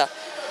dafa matter,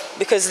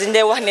 because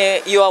dinde wax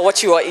ne you are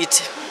what you are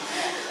eat.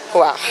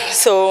 Wow.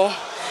 So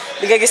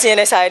li nga gis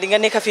ñene say di nga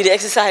nekk fi di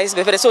exercise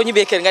ba pare so ñu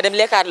beker nga dem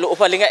lekkaat lu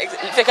ëpp li nga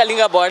fekkal li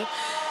nga bon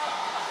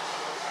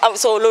am,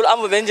 so lolu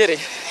amu ben njëriñ,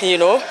 you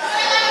know.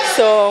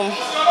 So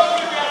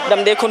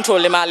dam de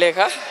contrôler ma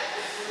lekka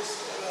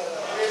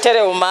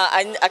terewuma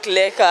añ ak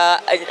lekka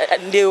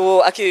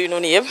ndewo ak yu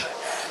noonu yëpp,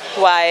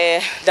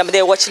 waaye dama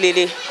de watch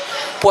lili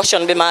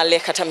portion bi ma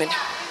lekka tamit.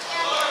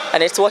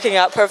 and it's working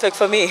out perfect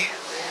for me.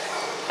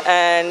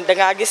 And da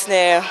nga gis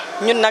ne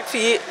ñun nak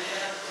fi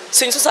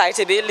suñ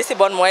society bi li ci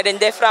bon moy dañ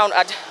def frown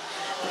at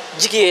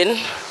jigéen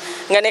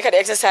nga nekk di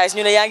exercise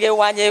ñu ne yaa ngi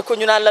wàññee ko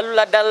ñu naan la lu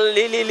la dal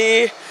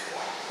li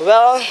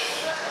well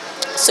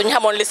suñ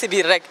xamoon li ci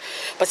biir rek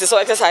parce que soo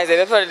exercise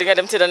ba pare di nga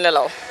dem tëdd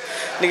nelaw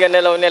di nga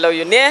nelaw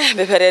yu neex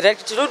ba pare rek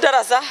du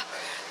dara sax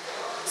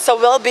sa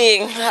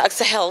well-being ak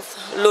sa health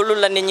loolu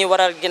la nit ñi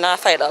war a gën a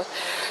faydal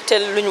te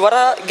luñ war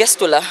a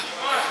gestu la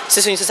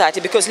ci suñ society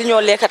because li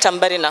ñoo lekk tam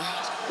bari na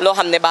loo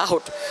xam ne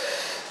baaxut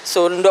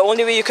so the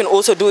only way you can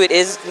also do it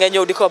is nga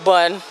ñëw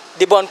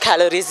di burn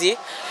calories yi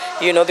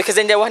you know because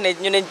dañ dee wax ne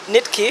ñu ne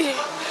nit ki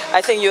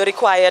I think you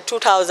require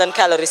 2000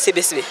 calories ci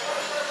bis bi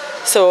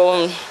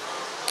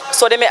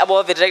so demee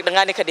above it rek da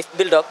nga nekk di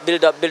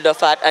build up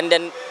fat and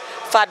then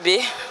fat bi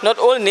not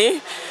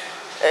only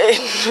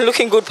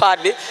looking good part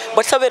bi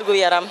but sa wérgu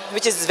yaram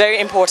which is very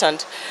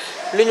important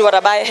luñ war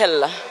a bàyyi xel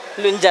la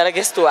luñ jar a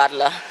gëstuwaat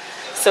la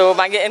so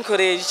maa ngi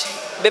encourage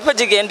bépp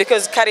jigéen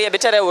because carrière bi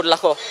terewul la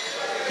ko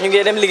ñu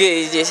ngi dem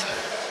liggéey ji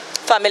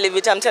family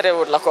bi tam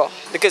terewul la ko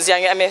because yaa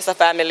ngi amee sa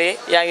family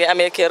yaa ngi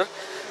amee kër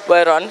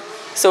boy ron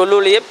so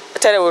loolu yëpp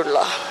terewul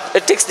la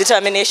it takes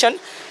determination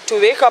to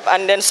wake up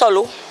and then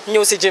solu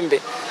ñëw si gym bi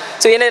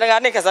so yéen da ngaa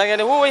nekk sax nga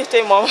ne wuuy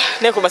tey moom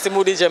nekkuma si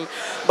mu di gym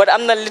but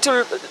am na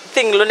little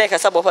thing lu nekk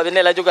sa boppa bi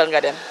ne la jógal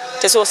nga dem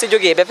te soo si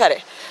jógee ba pare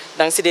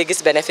danga si dee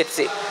gis benefit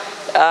si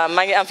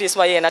maa ngi am fii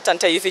suma yéena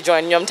tante yu fi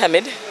join ñoom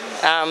tamit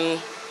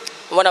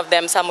one of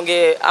them sax mu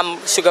ngi am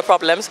sugar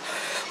problems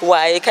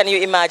waaye can you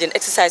imagine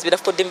exercise bi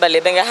daf ko dimbale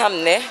ba nga xam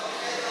ne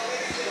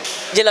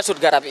jëlatut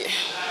garab yi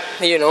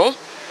you know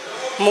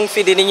mu ngi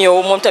fi di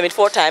ñëw moom tamit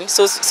 4 times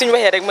so suñu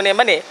waxee rek mu ne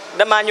ma ne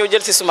damaa ñëw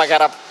jël si suma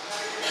garab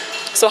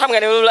so xam nga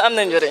ne loolu am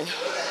na njëriñ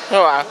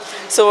waaw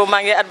so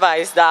maa ngi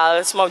advice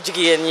daal suma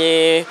jigéen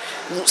ñi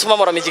suma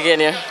moromi jigéen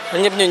ñi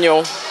ñëpp ñu ñëw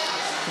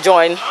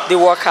join the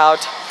workout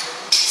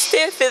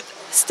stay fit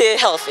stay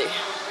healthy.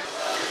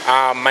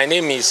 My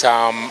name is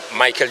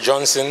Michael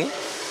Johnson.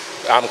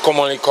 I'm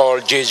commonly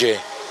called JJ.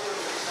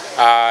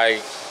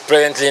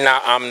 Presently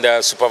now I'm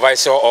the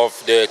supervisor of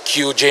the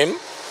Q gym.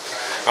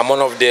 I'm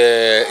one of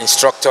the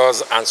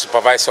instructors and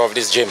supervisor of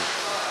this gym.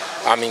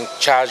 I'm in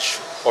charge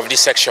of this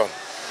section.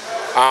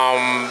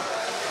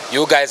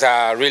 You guys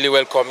are really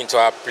welcome into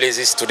our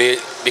places today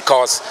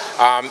because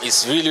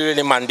it's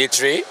really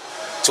mandatory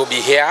to be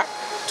here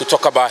to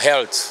talk about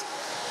health.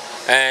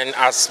 And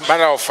as a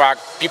matter of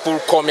fact, people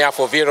come here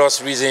for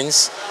various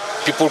reasons.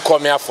 People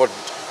come here for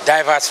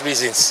diverse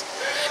reasons.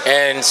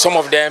 And some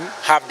of them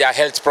have their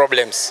health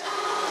problems.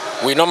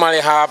 We normally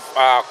have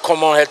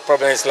common health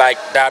problems like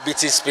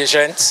diabetes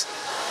patients.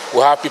 We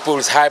have people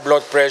with high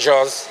blood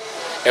pressures.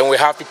 And we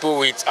have people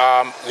with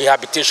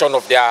rehabilitation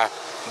of their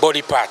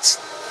body parts.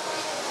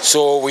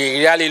 So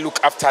we really look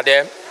after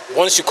them.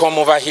 Once you come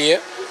over here,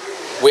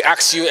 we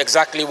ask you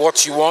exactly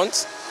what you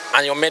want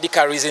and your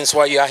medical reasons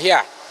why you are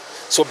here.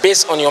 So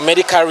based on your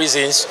medical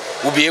reasons,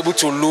 we'll be able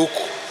to look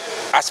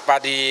as per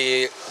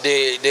the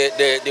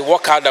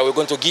workout that we're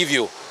going to give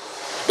you.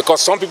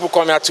 Because some people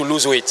come here to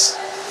lose weight.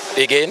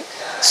 Again,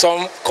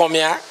 some come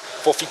here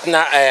for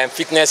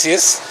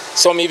fitnesses.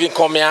 Some even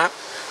come here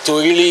to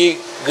really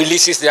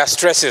release their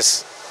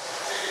stresses.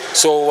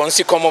 So once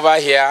you come over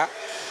here,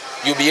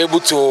 you'll be able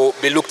to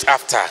be looked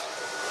after.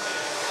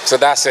 So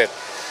that's it.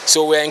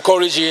 So we're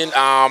encouraging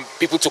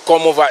people to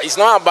come over. It's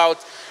not about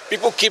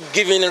people keep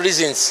giving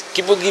reasons.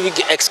 People giving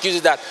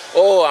excuses that,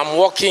 oh, I'm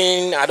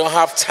working, I don't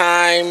have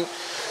time.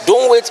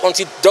 Don't wait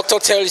until doctor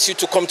tells you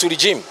to come to the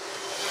gym.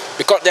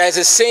 Because there is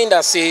a saying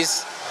that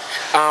says,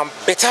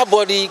 better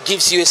body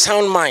gives you a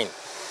sound mind.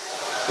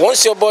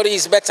 Once your body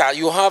is better,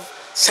 you have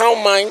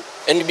sound mind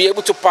and you'll be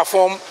able to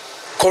perform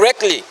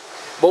correctly.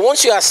 But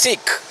once you are sick,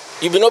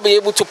 you will not be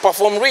able to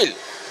perform real.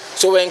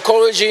 So we're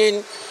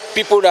encouraging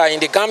people that are in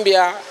the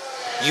Gambia,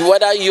 you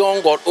whether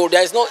young or old,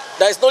 there is no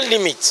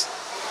limit.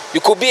 You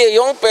could be a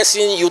young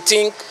person, you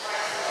think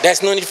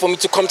there's no need for me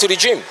to come to the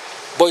gym,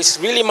 but it's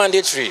really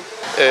mandatory.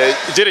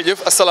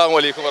 Jërëjëf assalamu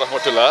alaykum wa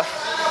rahmatullah.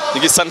 Ñu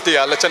ngi sant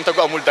Yàlla cant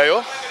gu amul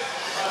dayo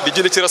di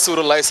julli ci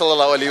Rasulullah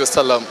sallallahu alayhi wa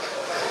sallam.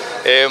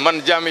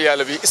 Man jaami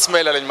Yàlla bi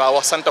Ismaïla lañ ma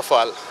wax sant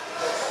Fall.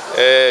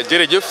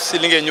 Jërëjëf si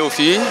li ngeen ñëw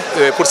fii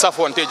pour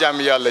safonté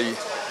jaami Yàlla yi.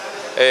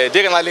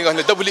 Dégg naa li nga wax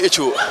ne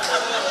WHO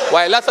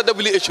waaye laata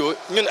WHO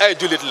ñun ay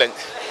jullit lañ.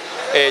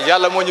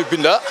 Yàlla moo ñu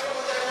binda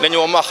nañu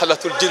wa ma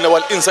xalatul jinna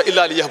wal insa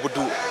illa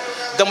liya'budu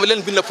dama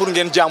leen bind pour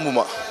ngeen jaamu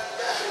ma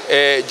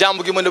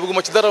jaamu gi ma ne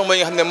bëgguma ci dara mooy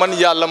nga xam ne man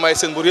Yàlla may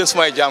seen buur yéen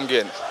sumay jaam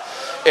ngeen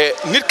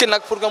nit ki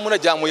nag pour nga mën a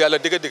jaamu Yàlla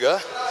dëgg-dëgg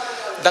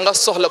da nga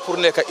soxla pour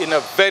nekk in a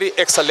very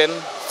excellent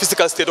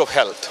physical state of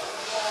health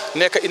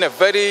nekk in a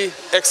very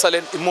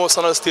excellent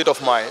emotional state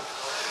of mind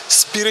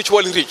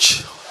spiritually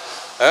rich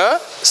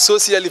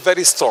socially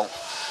very strong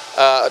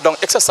donc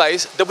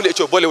exercise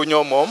WHO boolewu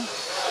ñoo moom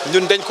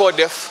ñun dañ koo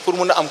def pour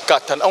mun a am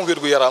kàttan am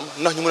wérgu yaram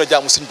ndax ñu mun a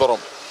jaamu suñu borom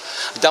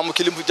jaamu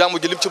gi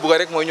lim ci bëgg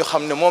rek mooy ñu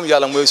xam ne moom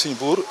Yàlla mooy suñu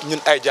buur ñun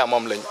ay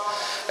jaamam lañ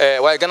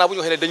waaye gannaaw bu ñu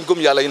waxee ne dañ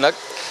gëm Yàlla yi nag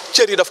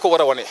cër yi daf ko war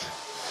a wane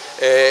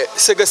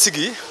sëga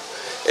sigi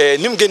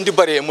nim gën di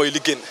bëree mooy li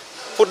gën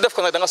pour def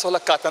ko nag da nga soxla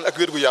kàttan ak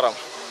wér gu yaram.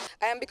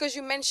 Because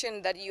you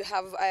mentioned that you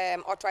have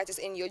arthritis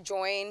in your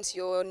joints,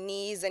 your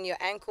knees and your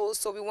ankles,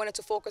 so we wanted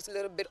to focus a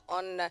little bit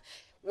on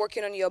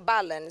working on your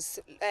balance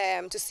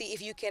to see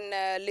if you can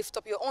lift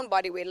up your own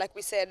body weight. Like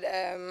we said,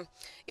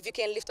 if you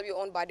can lift up your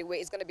own body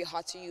weight, it's going to be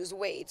hard to use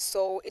weight.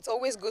 So it's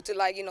always good to,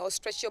 like, you know,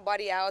 stretch your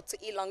body out, to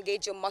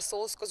elongate your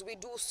muscles, because we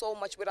do so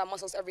much with our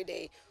muscles every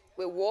day.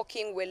 We're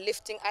walking, we're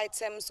lifting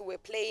items, we're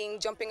playing,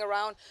 jumping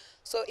around.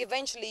 So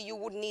eventually you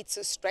would need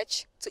to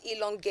stretch, to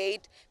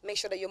elongate, make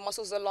sure that your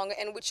muscles are longer.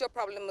 And with your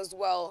problem as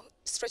well,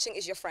 stretching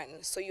is your friend.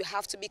 So you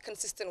have to be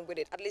consistent with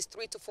it, at least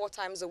 3 to 4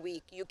 times a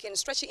week. You can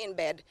stretch it in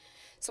bed.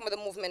 Some of the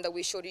movement that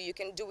we showed you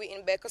can do it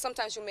in bed, because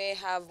sometimes you may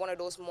have one of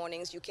those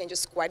mornings you can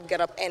just quite get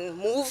up and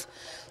move.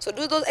 So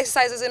do those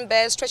exercises in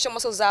bed, stretch your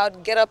muscles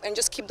out, get up and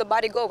just keep the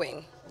body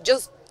going.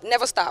 Just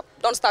never stop.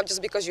 Don't stop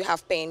just because you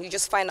have pain. You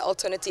just find an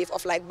alternative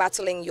of, like,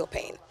 battling your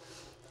pain.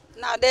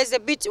 Now there's a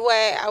bit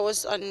where I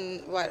was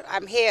on, well,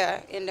 I'm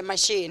here in the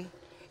machine,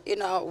 you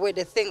know, with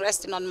the thing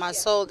resting on my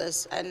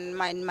shoulders and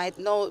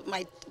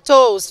my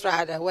toes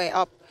rather way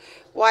up.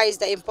 Why is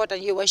that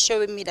important? You were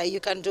showing me that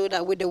you can do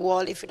that with the wall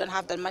if you don't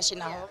have that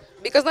machine at home.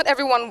 Because not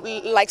everyone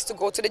likes to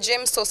go to the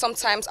gym, so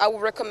sometimes I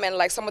would recommend,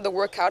 like, some of the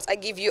workouts, I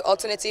give you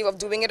alternative of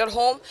doing it at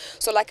home.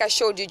 So like I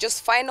showed you,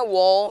 just find a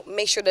wall,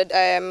 make sure that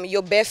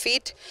you're bare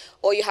feet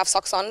or you have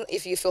socks on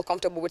if you feel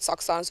comfortable with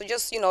socks on. So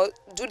just, you know,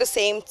 do the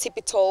same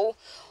tippy toe,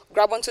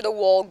 grab onto the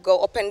wall, go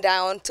up and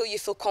down till you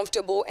feel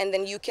comfortable, and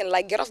then you can,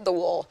 like, get off the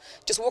wall.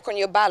 Just work on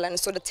your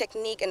balance. So the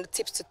technique and the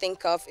tips to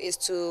think of is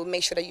to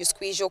make sure that you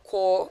squeeze your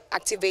core,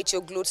 activate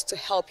your glutes to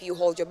help you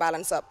hold your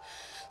balance up.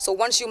 So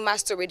once you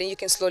master it, then you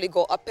can slowly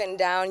go up and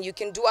down. You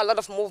can do a lot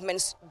of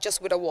movements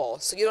just with a wall.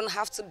 So you don't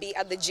have to be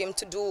at the gym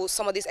to do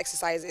some of these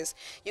exercises.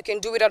 You can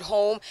do it at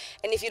home.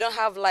 And if you don't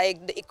have,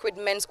 like, the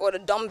equipment or the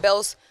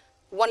dumbbells,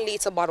 1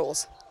 liter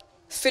bottles.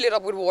 Fill it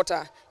up with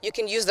water. You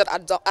can use that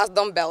as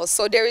dumbbells.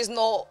 So there is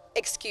no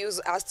excuse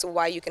as to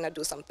why you cannot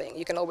do something.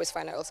 You can always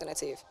find an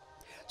alternative.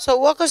 So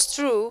walk us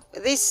through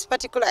this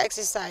particular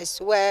exercise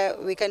where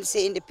we can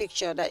see in the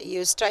picture that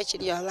you're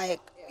stretching your leg,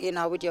 you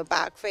know, with your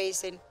back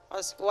facing.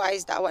 Why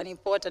is that one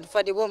important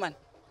for the woman?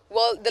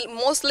 Well,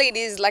 most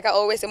ladies, like I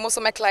always say, most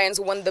of my clients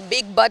want the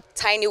big butt,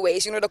 tiny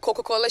waist, you know, the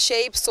Coca-Cola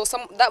shape. So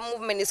that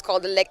movement is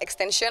called the leg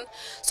extension.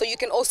 So you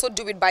can also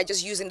do it by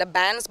just using the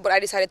bands, but I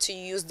decided to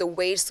use the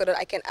weights so that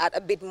I can add a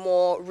bit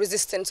more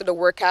resistance to the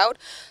workout.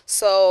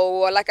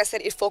 So like I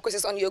said, it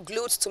focuses on your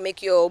glutes to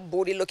make your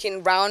booty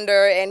looking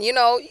rounder and, you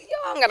know,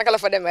 I'm gonna call it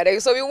for them.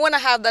 So we want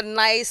to have that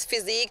nice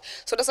physique.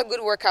 So that's a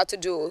good workout to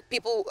do.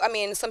 People, I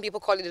mean, some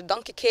people call it a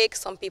donkey kick,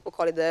 some people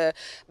call it the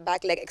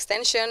back leg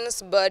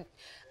extensions, but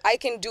I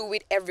can do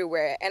it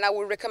everywhere, and I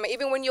would recommend,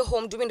 even when you're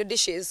home doing the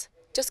dishes,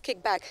 just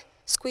kick back,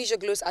 squeeze your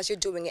glutes as you're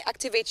doing it,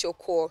 activate your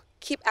core,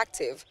 keep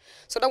active.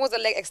 So that was the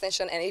leg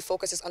extension, and it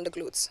focuses on the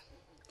glutes.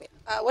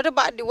 Yeah. What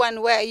about the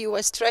one where you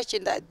were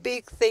stretching that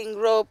big thing,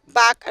 rope,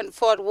 back and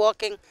forth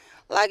walking,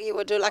 like you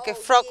would do like a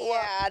frog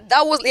walk? Yeah,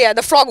 that was, yeah,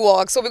 the frog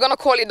walk. So we're going to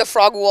call it the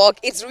frog walk.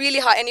 It's really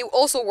hard, and it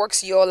also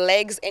works your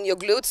legs and your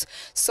glutes.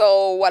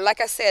 So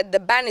like I said, the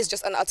band is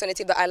just an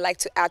alternative that I like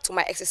to add to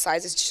my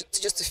exercises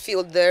just to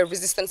feel the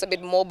resistance a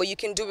bit more. But you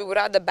can do it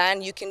without the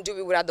band. You can do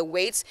it without the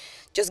weights.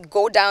 Just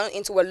go down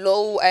into a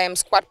low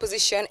squat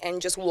position and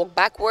just walk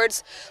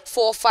backwards.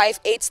 4,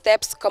 5, 8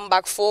 steps, come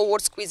back forward,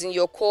 squeezing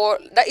your core.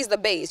 That is the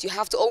base. You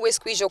have to always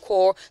squeeze your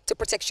core to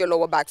protect your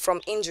lower back from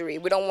injury.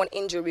 We don't want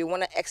injury. We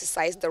want to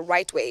exercise the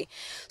right way.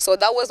 So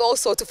that was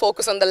also to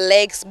focus on the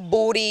legs,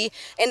 booty,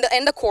 and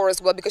the core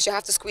as well, because you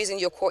have to squeeze in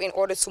your core in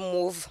order to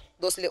move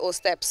those little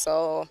steps.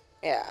 So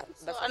yeah.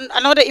 So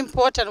another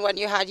important one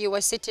you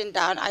were sitting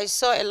down. I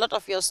saw a lot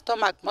of your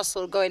stomach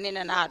muscle going in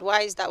and out.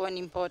 Why is that one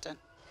important?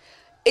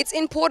 It's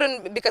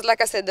important because,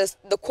 like I said,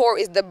 the core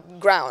is the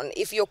ground.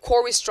 If your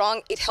core is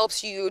strong, it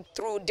helps you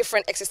through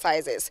different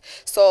exercises.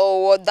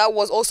 So that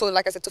was also,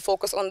 like I said, to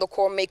focus on the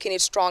core, making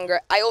it stronger.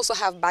 I also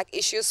have back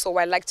issues, so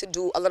I like to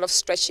do a lot of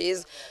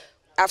stretches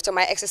after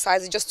my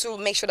exercises just to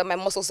make sure that my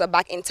muscles are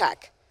back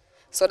intact.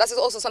 So that is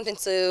also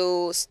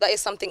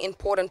something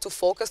important to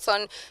focus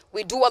on.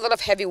 We do a lot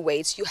of heavy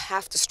weights. You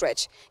have to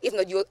stretch. If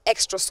not, you're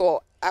extra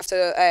sore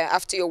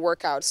after your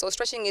workout. So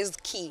stretching is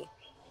key.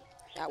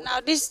 Now,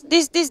 this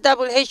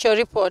WHO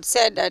report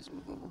said that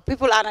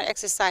people are not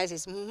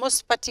exercising,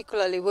 most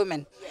particularly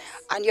women. Yes.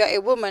 And you're a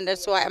woman,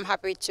 that's why I'm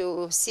happy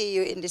to see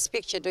you in this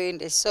picture doing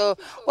this. So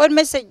what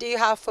message do you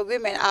have for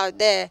women out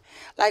there,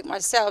 like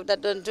myself,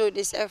 that don't do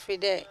this every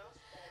day?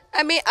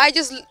 I mean,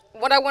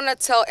 what I want to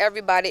tell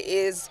everybody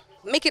is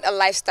make it a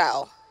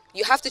lifestyle.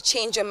 You have to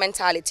change your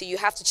mentality. You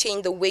have to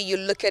change the way you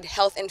look at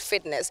health and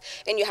fitness,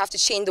 and you have to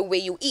change the way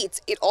you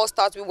eat. It all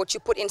starts with what you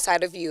put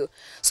inside of you.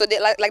 So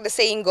like the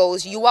saying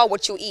goes, you are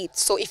what you eat.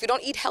 So if you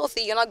don't eat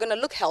healthy, you're not going to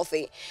look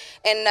healthy.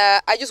 And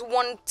I just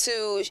want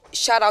to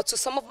shout out to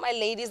some of my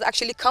ladies that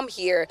actually come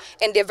here,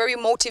 and they're very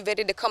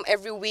motivated to come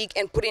every week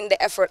and put in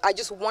the effort. I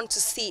just want to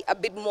see a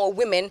bit more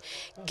women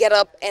get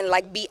up and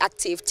like be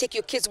active. Take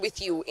your kids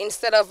with you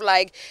instead of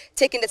like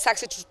taking the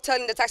taxi,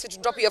 telling the taxi to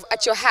drop you off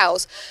at your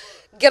house.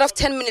 Get off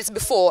 10 minutes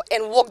before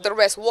and walk the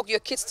rest, walk your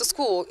kids to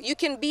school. You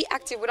can be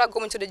active without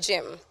going to the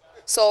gym.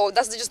 So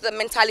that's just the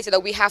mentality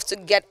that we have to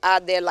get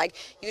out there. Like,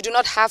 you do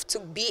not have to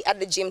be at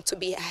the gym to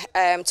be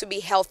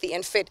healthy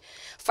and fit.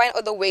 Find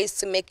other ways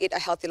to make it a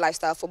healthy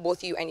lifestyle for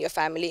both you and your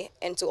family,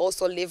 and to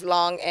also live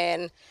long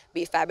and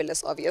be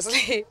fabulous,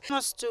 obviously.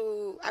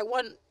 I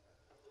want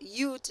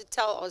you to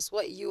tell us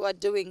what you are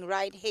doing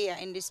right here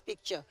in this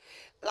picture.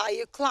 Like,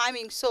 you're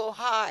climbing so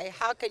high.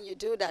 How can you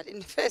do that in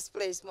the first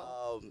place,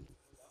 Mom?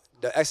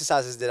 The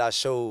exercises that I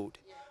showed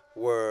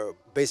were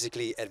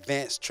basically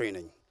advanced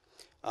training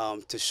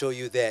to show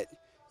you that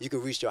you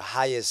can reach your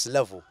highest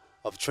level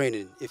of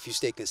training if you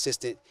stay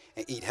consistent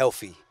and eat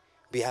healthy.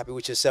 Be happy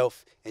with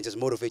yourself and just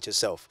motivate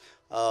yourself.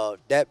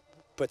 That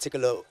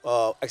particular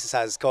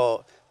exercise is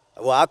called,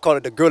 well, I call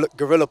it the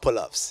gorilla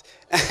pull-ups.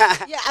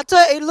 Yeah, I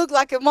thought it looked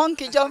like a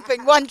monkey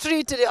jumping one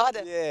tree to the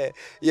other.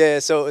 Yeah.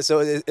 So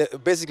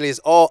basically, it's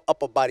all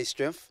upper body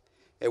strength.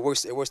 It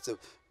works the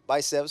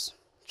biceps,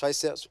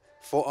 triceps,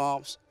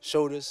 forearms,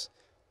 shoulders,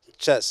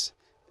 chest,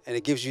 and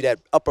it gives you that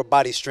upper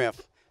body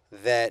strength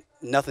that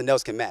nothing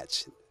else can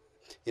match.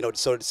 You know,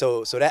 so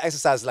that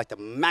exercise is like the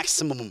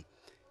maximum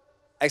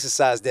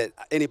exercise that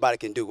anybody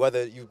can do,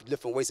 whether you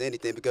lifting weights or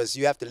anything, because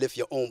you have to lift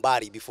your own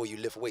body before you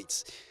lift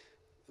weights.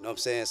 You know what I'm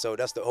saying? So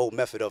that's the whole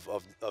method of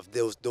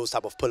those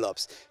type of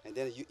pull-ups. And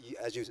then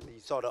as you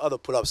saw the other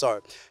pull-ups,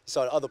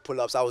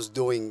 I was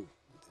doing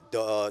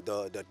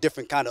the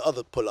different kind of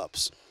other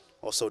pull-ups.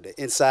 Also the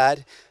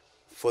inside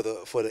for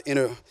the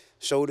inner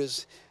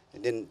shoulders,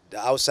 and then the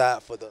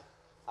outside for the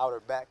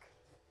outer back.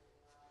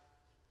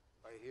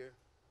 Right here,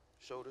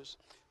 shoulders.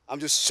 I'm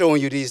just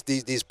showing you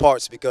these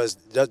parts because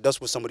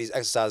that's what some of these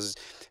exercises.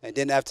 And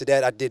then after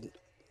that, I did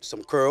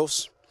some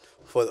curls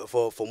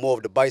for more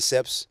of the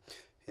biceps.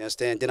 You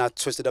understand? Then I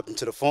twisted up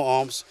into the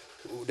forearms.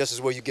 This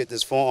is where you get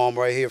this forearm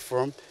right here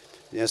from.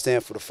 You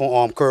understand? For the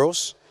forearm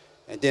curls.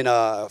 And then,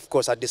 of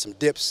course, I did some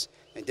dips,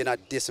 and then I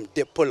did some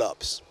dip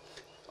pull-ups.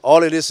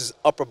 All of this is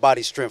upper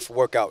body strength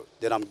workout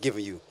that I'm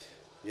giving you.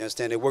 You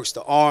understand? It works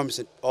the arms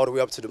and all the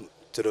way up to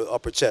the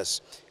upper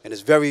chest, and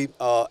it's very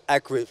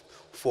accurate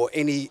for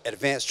any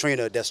advanced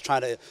trainer that's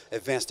trying to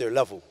advance their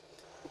level.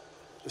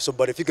 So,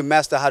 but if you can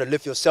master how to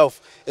lift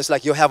yourself, it's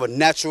like you have a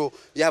natural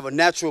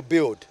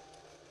build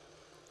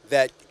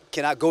that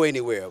cannot go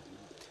anywhere.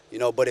 You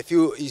know, but if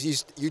you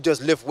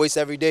just lift weights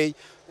every day,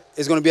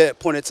 it's going to be at a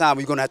point in time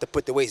where you're going to have to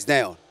put the weights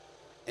down,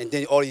 and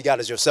then all you got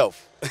is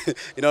yourself.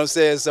 You know what I'm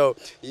saying? So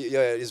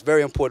yeah, it's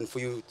very important for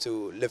you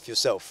to lift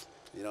yourself.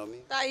 You know what I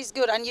mean? That is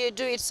good, and you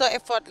do it so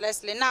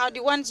effortlessly. Now,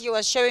 the ones you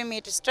were showing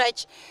me to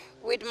stretch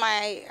with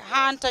my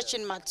hand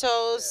touching my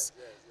toes,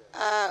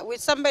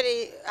 with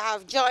somebody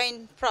have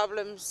joint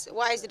problems,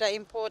 why is it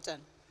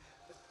important?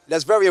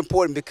 That's very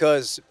important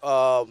because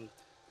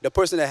the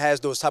person that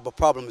has those type of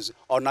problems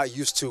are not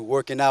used to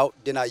working out.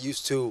 They're not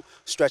used to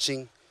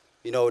stretching.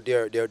 You know,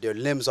 their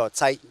limbs are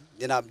tight.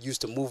 They're not used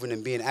to moving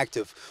and being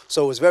active.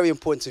 So it's very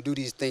important to do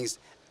these things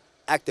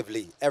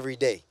actively every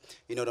day.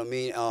 You know what I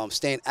mean?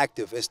 Staying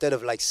active instead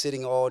of like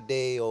sitting all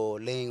day or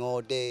laying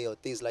all day or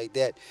things like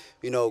that.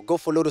 You know, go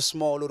for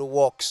small little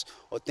walks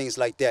or things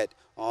like that.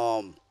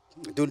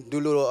 Do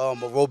little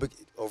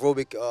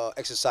aerobic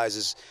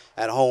exercises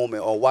at home,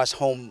 or watch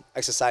home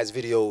exercise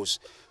videos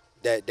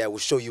that will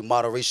show you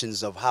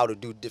moderations of how to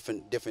do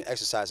different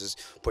exercises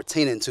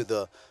pertaining to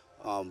the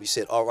you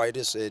said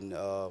arthritis and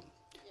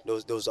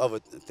those other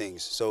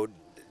things. So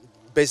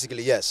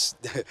basically, yes,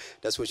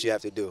 that's what you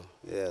have to do.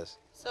 Yes.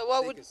 So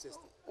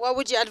what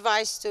would you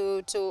advise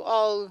to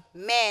all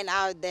men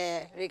out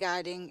there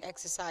regarding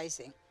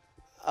exercising?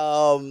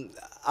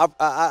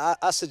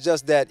 I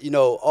suggest that, you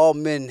know, all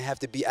men have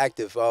to be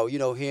active. You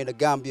know, here in the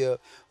Gambia,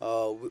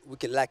 we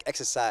can lack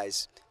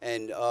exercise,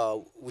 and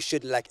we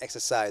shouldn't lack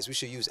exercise. We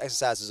should use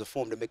exercise as a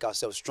form to make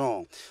ourselves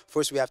strong.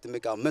 First, we have to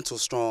make our mental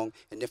strong,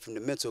 and then from the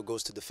mental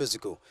goes to the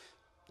physical.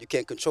 You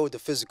can't control the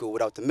physical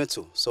without the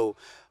mental. So,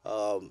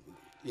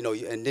 you know,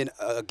 and then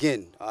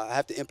again, I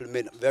have to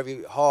implement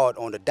very hard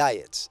on the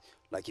diets.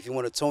 Like if you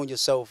want to tone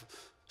yourself,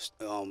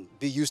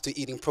 be used to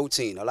eating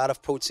protein, a lot of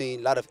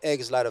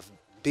eggs, a lot of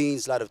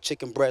beans, a lot of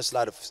chicken breasts, a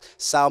lot of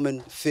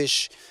salmon,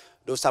 fish,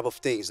 those type of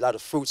things, a lot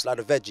of fruits, a lot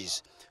of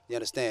veggies. You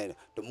understand?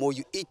 The more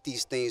you eat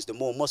these things, the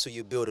more muscle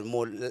you build and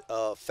more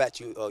fat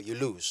you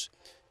lose.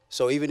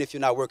 So even if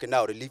you're not working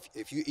out,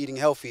 if you're eating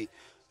healthy,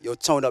 you'll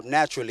tone up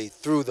naturally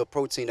through the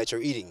protein that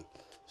you're eating.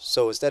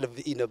 So instead of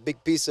eating a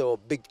big pizza or a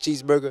big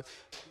cheeseburger,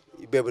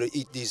 you'll be able to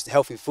eat these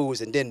healthy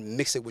foods and then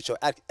mix it with your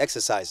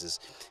exercises.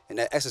 And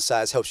that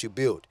exercise helps you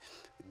build.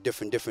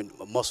 different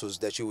muscles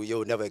that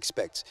you'll never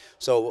expect.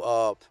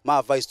 So my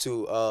advice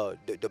to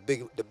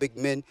the big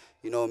men,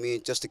 you know what I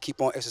mean, just to keep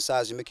on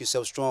exercising, make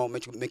yourself strong,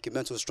 make your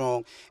mental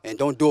strong, and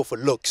don't do it for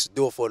looks,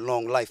 do it for a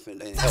long life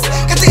and health.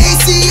 Got the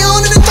AC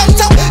on in the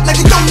top like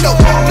you don't know.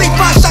 Play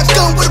 5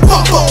 shotgun with a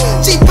bumper,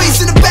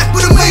 G-bass in the back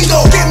with a mango.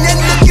 Give me that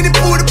look and it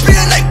pull the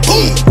pin like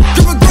boom.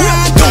 Give a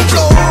grind, don't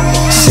blow.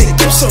 She say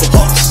them so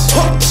hot,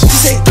 hot. She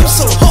say them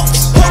so hot,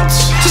 hot.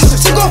 She said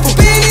took off a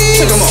beanie.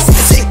 Take 'em off.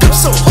 She say them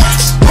so hot,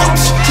 hot.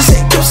 She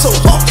say them so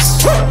hot,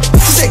 hot.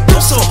 She say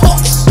them so hot,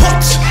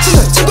 hot. She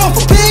said took off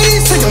a beanie.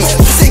 Take 'em off.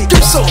 She say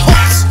them so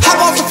hot. Hop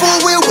off the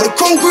 4-wheel with a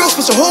chrome grill,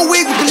 switch a whole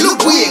wig with the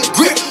look weird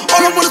grip.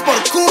 All I want is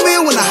about a cool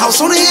meal when the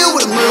house on the hill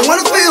with a mirror on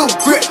the field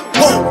grip.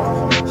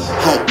 Whoa,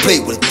 I don't play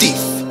with a thief.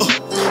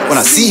 When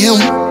I see him,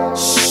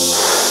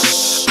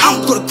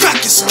 I'm gonna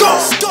crack his skull.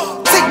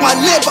 Take my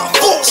leg by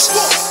force.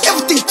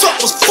 Everything thought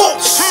was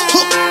false.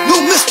 No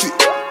mystery,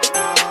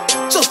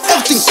 just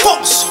everything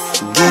false.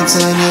 Get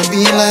time to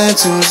be lied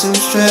to, so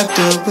strapped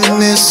up with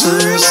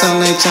missiles.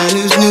 Sound like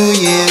Chinese New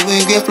Year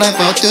when Griff Life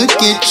out to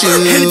get you.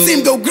 And the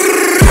team go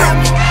grrrr.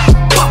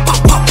 Pop, pop,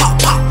 pop, pop,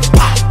 pop,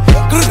 pop.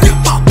 Grrrr,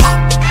 pop, pop.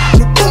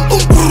 Boom,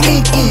 boom,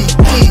 boom, boom,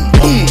 boom,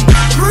 boom.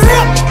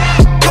 Grrrr.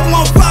 Couple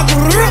on fire,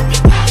 grrrr.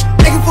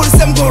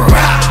 AK-47 go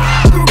rah.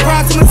 Grrrr,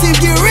 grind till my team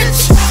get rich.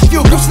 If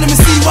you're grips, let me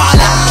see why I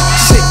lie.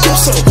 She say, them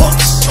so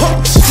hot, hot.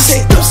 She say,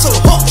 them so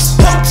hot,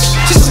 hot.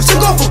 She said,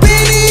 took off a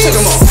beanie. Take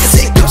 'em off. She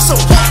say, them so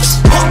hot,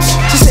 hot.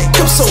 She say,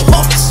 them so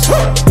hot,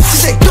 hot. She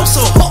say, them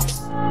so hot.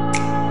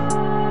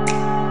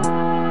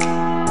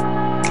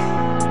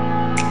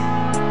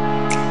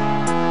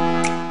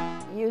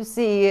 You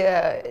see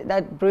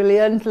that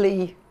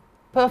brilliantly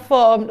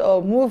performed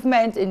or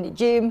movement in the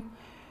gym,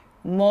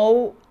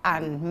 Mo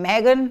and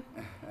Megan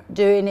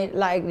doing it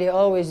like they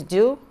always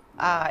do.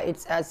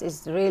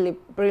 It's really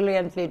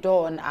brilliantly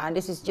done, and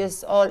this is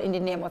just all in the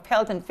name of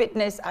health and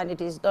fitness, and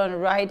it is done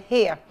right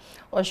here,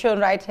 or shown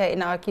right here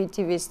in our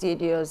QTV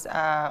studios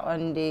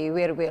on the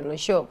We're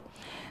show.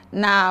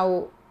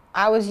 Now,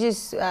 I was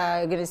just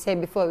going to say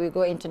before we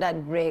go into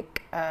that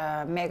break,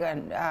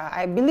 Megan,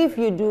 I believe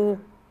you do,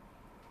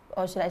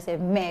 or should I say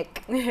Meg?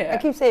 Yeah. I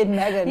keep saying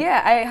Megan.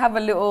 Yeah, I have a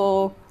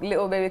little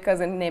baby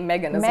cousin named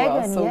Megan as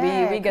well, so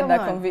yeah, we get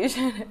that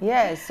confusion.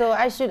 Yeah, so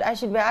I should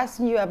be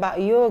asking you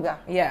about yoga.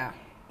 Yeah.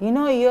 You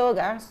know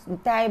yoga,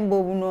 time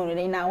bobu no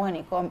they na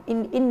wani come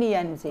in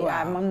Indians.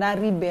 I'm na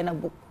read ben a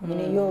book. You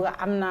know yoga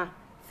am na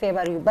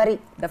fever yu bari.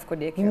 Daf ko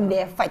dek. Him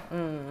de faj.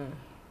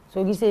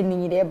 So gisee nit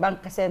ñi de bank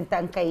sen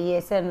tankay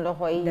ye sen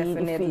loxo yi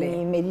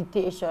definitely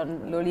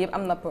meditation. Loolu yëpp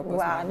am na purpose.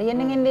 Waaw,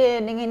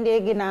 ngeen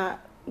de gina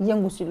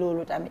yëngu ci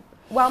loolu tamit.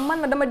 Waaw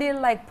man dama dee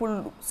like pour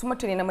suma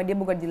training dama dee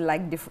bëgg di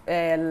like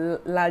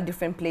laal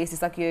different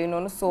places ak yooyu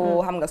noonu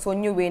so xam nga soo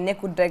ñëwee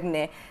nekkul rek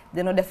ne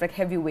dañoo def rek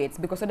heavy weights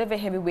because soo defee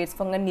heavy weights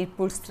fa nga need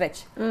pour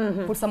stretch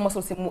pour sa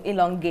muscle si mu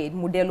elongate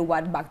mu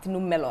delluwaat back ti nu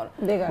meloon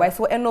waaye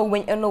soo enoo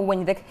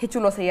weñ rek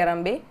xëcculoo sa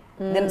yaram bi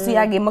then su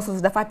yàggee muscles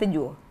dafa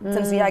tëjoo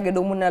sen su yàggee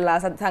doo mun a laa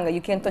sa tànga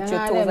you can't touch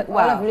your toes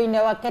waaw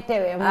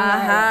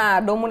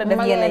doo mun a def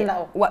yenn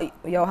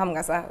yow xam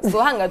nga sax so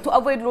xam nga to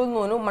avoid loolu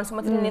noonu man su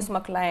ma trainer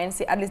suma clients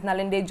si at least naa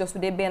leen dee just su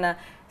dee benn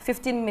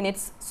 15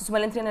 minutes su ma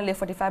leen trainer lee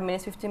 45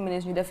 minutes 15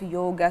 minutes ñu def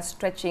yoga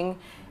stretching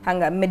xam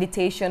nga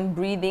meditation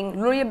breathing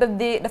loolu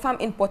yëpp dafa am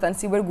importance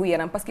si wérgu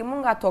yaram parce que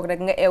mun ngaa toog rek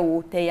nga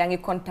eewu te yaa ngi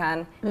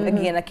kontaan nga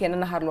génn ak kenn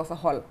naxarloo sa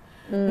xol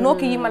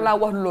nokki yi ma laa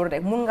wax loolu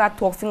rek mun ngaa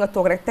toog fi nga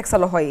toog rek teg sa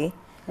loxo yi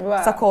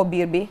sa kaw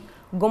biir bi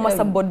goma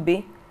sa bot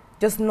bi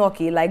just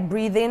nokki like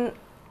breathing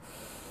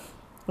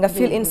nga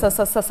feel in sa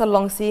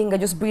lungs yi nga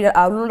just breathe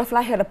out loolu daf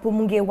laa xel pour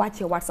mu ngee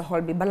wàcce waat sa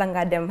xol bi bala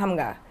ngaa dem xam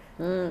nga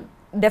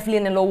def li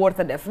ne loo war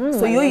ta def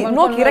so yooyu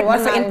nokki rek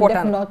dafa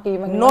important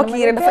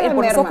nokki rek dafa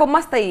important soo ko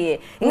masta yee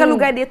nga lu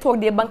gaay dee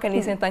toog dee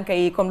bankani seen tànka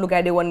yi comme lu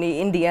gaay dee wan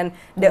ni Indian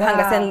de xam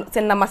nga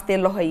seen namaste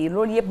loxo yi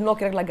loolu yëpp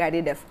nokki rek la gaay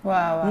dee def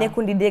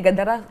nekkul di dégg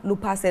dara lu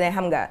passé ne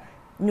xam nga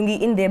ñu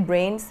ngi in their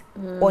brains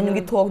or ñu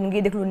ngi toog ñu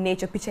ngi déglu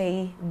nature picture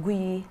yi guy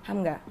yi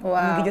xam nga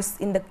ñu ngi just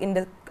in the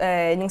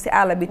ñu ngi si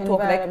àll bi toog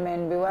rek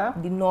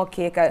di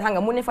nokkee ka xam nga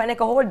mu ne fa nekk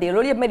whole day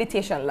loolu yëpp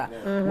meditation la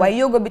waaye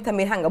yoga bi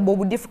tamit xam nga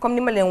boobu def comme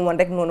ni ma leen woon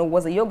rek noonu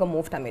was a yoga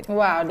move tamit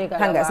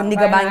xam nga sa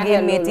ndiga baa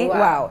ngee metti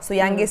waaw so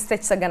yaa ngi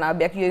stretch sa gannaaw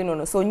bi ak yooyu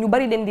noonu so ñu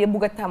bari den dee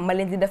bugg a tam ma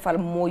leen di defal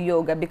moo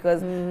yoga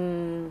because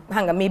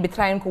xam nga maybe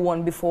trying ko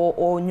woon before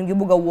or ñu ngi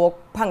bugg a walk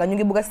xam nga ñu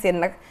ngi bugg a seen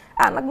nag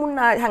nag mun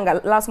naa xam nga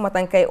laa suma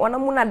tànkay ona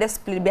mun naa def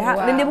split bi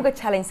dañ dee bëgg a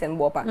challenge seen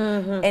boppa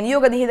and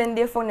yoga di dañ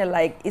dee foog ne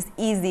like it's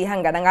easy xam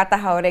nga dangaa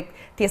taxaw rek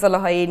téye sa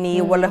loxo yi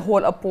nii wala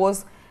hold a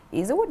pose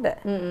easy with that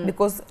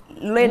because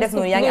looy def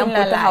noonu yaa ngi am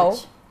ko taxaw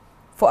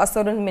for a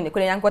certain minute ku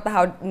ne yaa ngi ko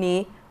taxaw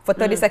nii for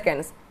 30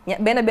 seconds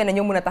benn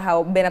ñoo mun a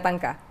taxaw benn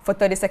tànka for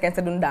 30 seconds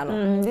te duñ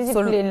daanu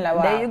discipline la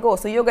waaw there you go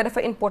so yoga dafa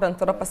important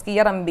trop parce que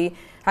yaram bi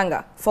xam nga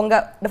foog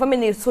nga dafa mel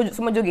ni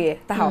su ma jógee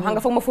taxaw xam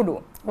nga foog ma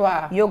fudu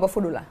waaw yoga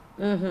fudu la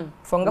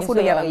foog nga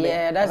fudu yaram bi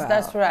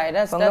that's right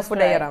foog nga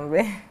fudu yaram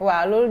bi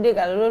waaw loolu dëgg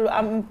la loolu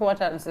am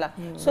importance la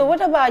so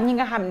what about ñi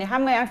nga xam ne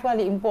xam nga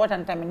actually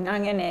important tamit nga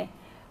ngeen ne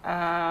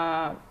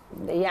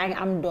yaa ngi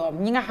am doom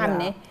ñi nga xam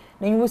ne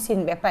dañu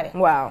wasin ba pare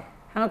waaw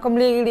xam nga comme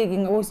léegi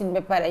nga wasin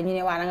ba pare ñu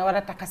ne waa nga war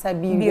a takk sa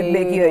biir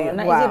beeg yooyu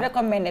na is it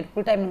recommended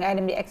pour tamit nga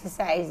dem di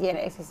exercise yenn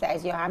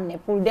exercise yoo xam ne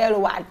pour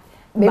delluwaat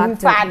ba mu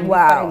faat bi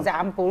par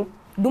exemple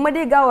du ma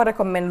dee gaaw a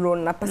recommend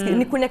loolu nag parce que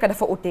ni ku nekk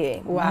dafa utee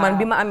man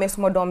bi ma amee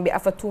suma doom bi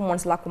after 2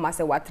 months la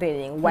commencé waa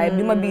training waaye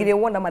bi ma biiree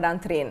woon dama daan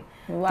train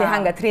te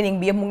xam nga training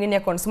bi yëpp mu ngi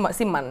nekkoon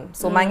si man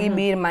so maa ngi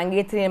biir maa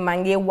ngi train maa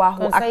ngi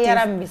waaxu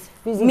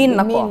active miin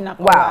na ko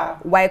waaw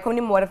waaye comme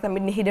ni ma war a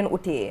tamit ni hidden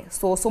utee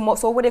soo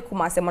waree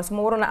commencé man su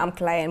ma waroon a am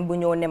client bu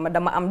ñëw ne ma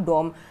dama am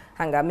doom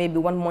xam nga maybe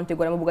 1 month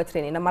ago dama bëgg a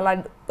training dama la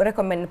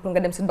recommend pour nga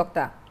dem si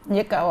docteur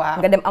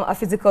nga dem am a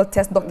physical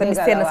test docteur bi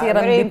seet na sa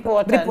yaram bi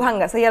rip xam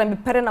nga sa yaram bi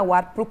pare na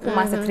waat pour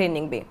commencer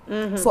training bi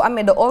soo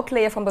amee the all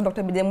clear from the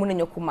doctor bi de mën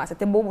nañoo commencer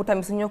te boobu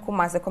tamit su ñu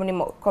commencer comme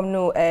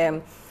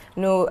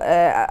nu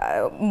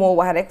moo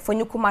wax rek fa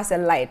ñu commencer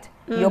light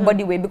your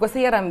body weight because sa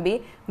yaram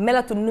bi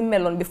melatul nu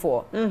meloon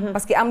before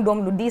parce que am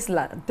doom lu diis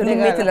la te lu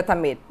métti la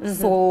tamit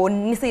so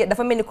ni sa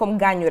dafa mel ni comme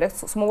gaañu rek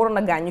su ma waroon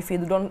a gaañu fii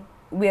du doon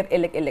weer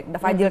ëllëg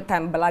dafa jël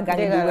time balaa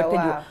gaañu bi weer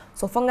tëju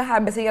so foog nga xaar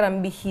ba sa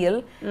yaram bi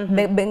heal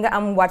ba nga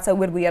am waat sa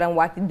wér gu yaram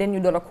waat den ñu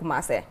door a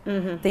commencé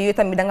te yooyu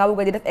tamit da ngaa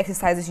bëgg di def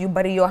exercises yu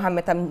bari yoo xam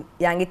ne tam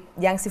yaa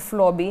ngi si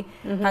floor bi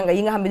xam nga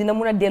yi nga xam ne dina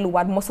mun a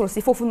delluwaat mosol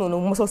si foofu noonu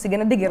mosol si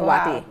gën a dëgër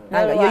waatee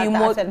xam nga yooyu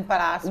moo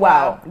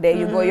waaw there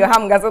you go yoo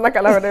xam nga sa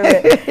naka la fa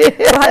demee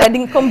soo xam nga di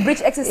nga comme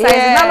bridge exercise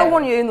naa la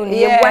woon yooyu noonu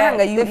yëpp waaye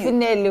xam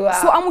nga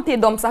soo amutee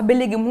doom sax ba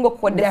léegi mun nga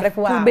koo def rek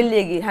pour ba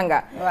léegi xam nga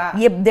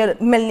yëpp de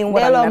mel ni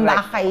war a mel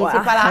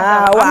rek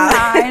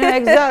I know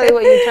exactly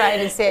what you're trying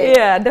to say.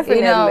 Yeah,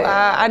 definitely. You know,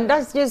 and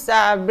that just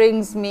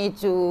brings me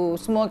to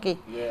Smokey.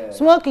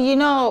 Smokey, you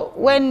know,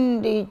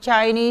 when the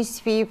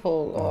Chinese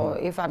people, or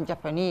if I'm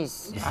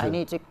Japanese, I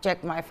need to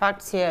check my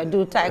facts here,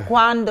 do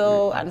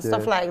taekwondo and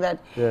stuff like that.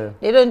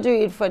 They don't do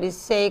it for the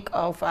sake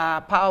of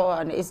power,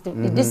 and it's the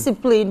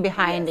discipline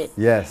behind it.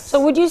 Yes.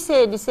 So would you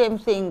say the same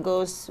thing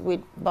goes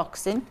with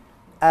boxing?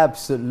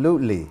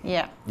 Absolutely.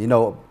 Yeah. You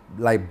know,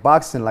 like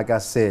boxing, like I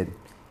said,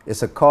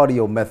 it's a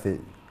cardio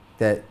method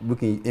that we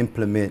can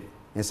implement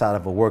inside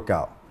of a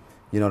workout.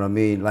 You know what I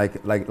mean?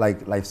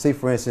 Like say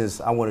for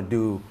instance, I want to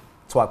do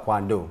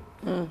taekwondo.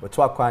 But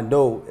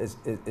taekwondo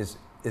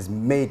is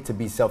made to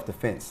be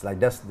self-defense. Like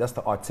that's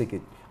the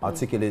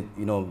articulate,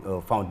 you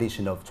know,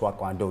 foundation of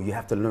taekwondo. You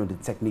have to learn the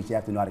techniques. You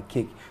have to know how to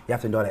kick. You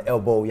have to know how to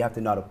elbow. You have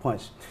to know how to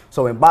punch.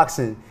 So in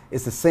boxing,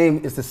 it's the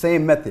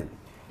same method.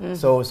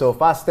 So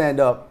if I stand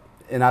up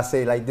and I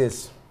say like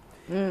this,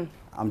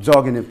 I'm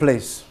jogging in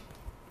place.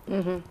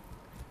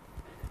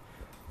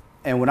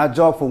 And when I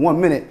jog for 1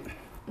 minute,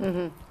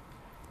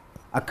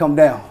 I come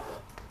down,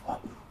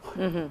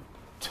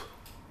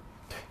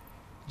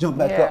 jump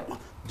back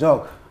up,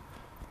 jog.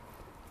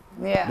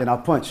 Then I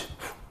punch.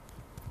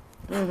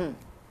 You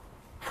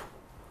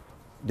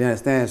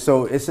understand?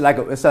 So it's like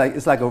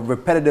a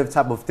repetitive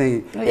type of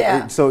thing.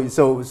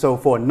 So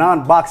for a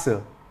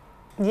non-boxer,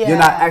 you're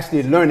not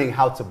actually learning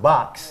how to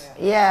box.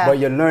 But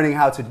you're learning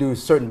how to do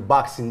certain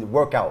boxing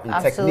workout and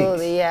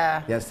techniques. You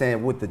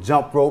understand? With the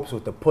jump ropes,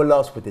 with the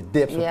pull-ups, with the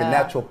dips, with the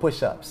natural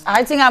push-ups.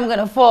 I think I'm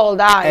gonna fall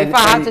down if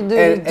I have to do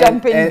the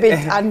jumping bit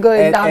and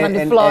going down on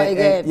the floor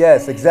again.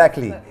 Yes,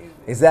 exactly.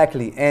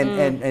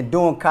 And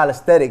doing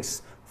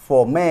calisthenics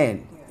for a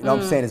man, you know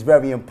what I'm saying, is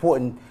very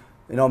important.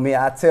 You know what I mean?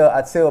 I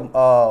tell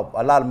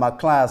a lot of my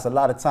clients, a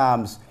lot of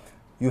times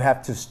you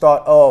have to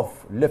start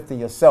off lifting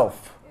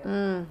yourself.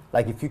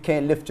 Like if you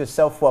can't lift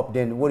yourself up,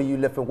 then what are you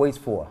lifting weights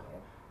for?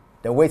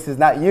 The weights is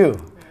not you.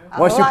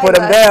 Once you put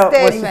them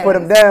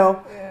down,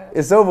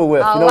 it's over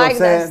with. You know what I'm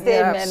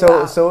saying?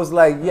 So it's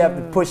like you have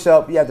to push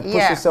up, you have to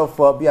push yourself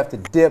up, you have to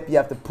dip, you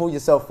have to pull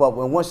yourself up.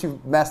 And once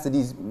you master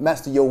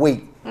your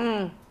weight,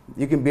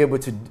 you can be able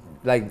to,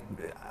 like,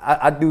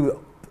 I do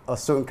a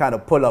certain kind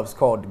of pull-ups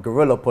called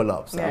gorilla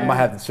pull-ups. I might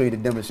have to show you the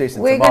demonstration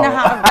tomorrow. We're gonna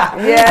have that.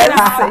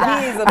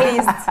 He's a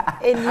beast.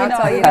 You're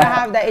gonna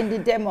have that in the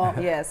demo.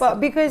 Yes. But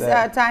because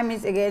time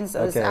is against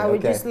us, I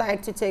would just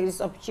like to take this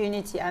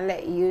opportunity and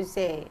let you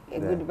say a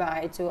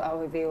goodbye to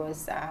our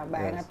viewers.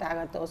 Bye nga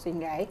tagato suñ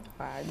gaay.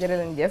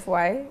 Jërëjëf Jeff,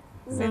 why?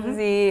 Since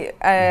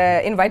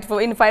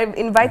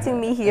inviting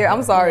me here,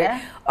 I'm sorry.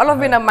 All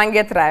of it,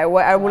 I try.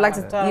 I would like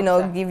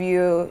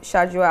to,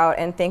 shout you out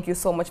and thank you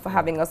so much for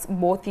having us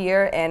both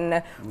here.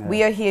 And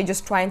we are here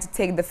just trying to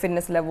take the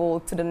fitness level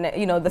to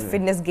the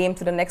fitness game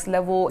to the next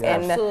level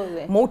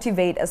and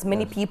motivate as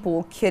many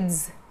people,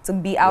 kids, to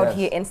be out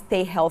here and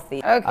stay healthy.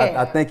 Okay.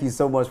 I thank you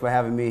so much for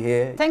having me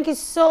here. Thank you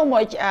so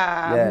much,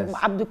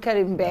 Abdul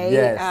Karim Bey,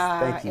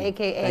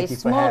 aka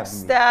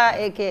SmoQsta,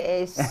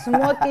 aka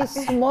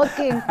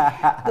smoking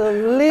the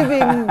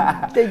living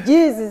the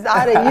Jesus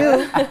out of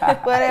you,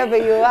 wherever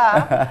you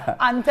are.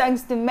 And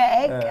thanks to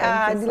Meg,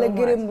 I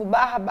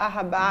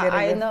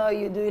know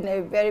you're doing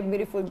a very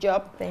beautiful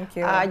job. Thank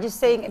you. Just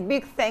saying a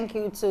big thank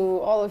you to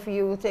all of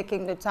you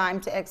taking the time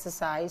to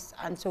exercise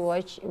and to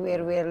watch.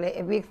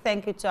 A big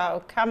thank you to our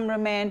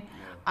cameramen,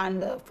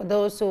 and for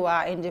those who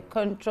are in the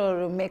control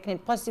room, making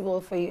it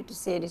possible for you to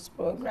see this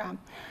program.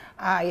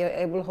 Your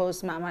able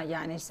host, Maama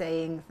Janneh,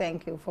 saying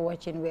thank you for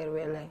watching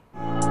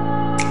Werwele.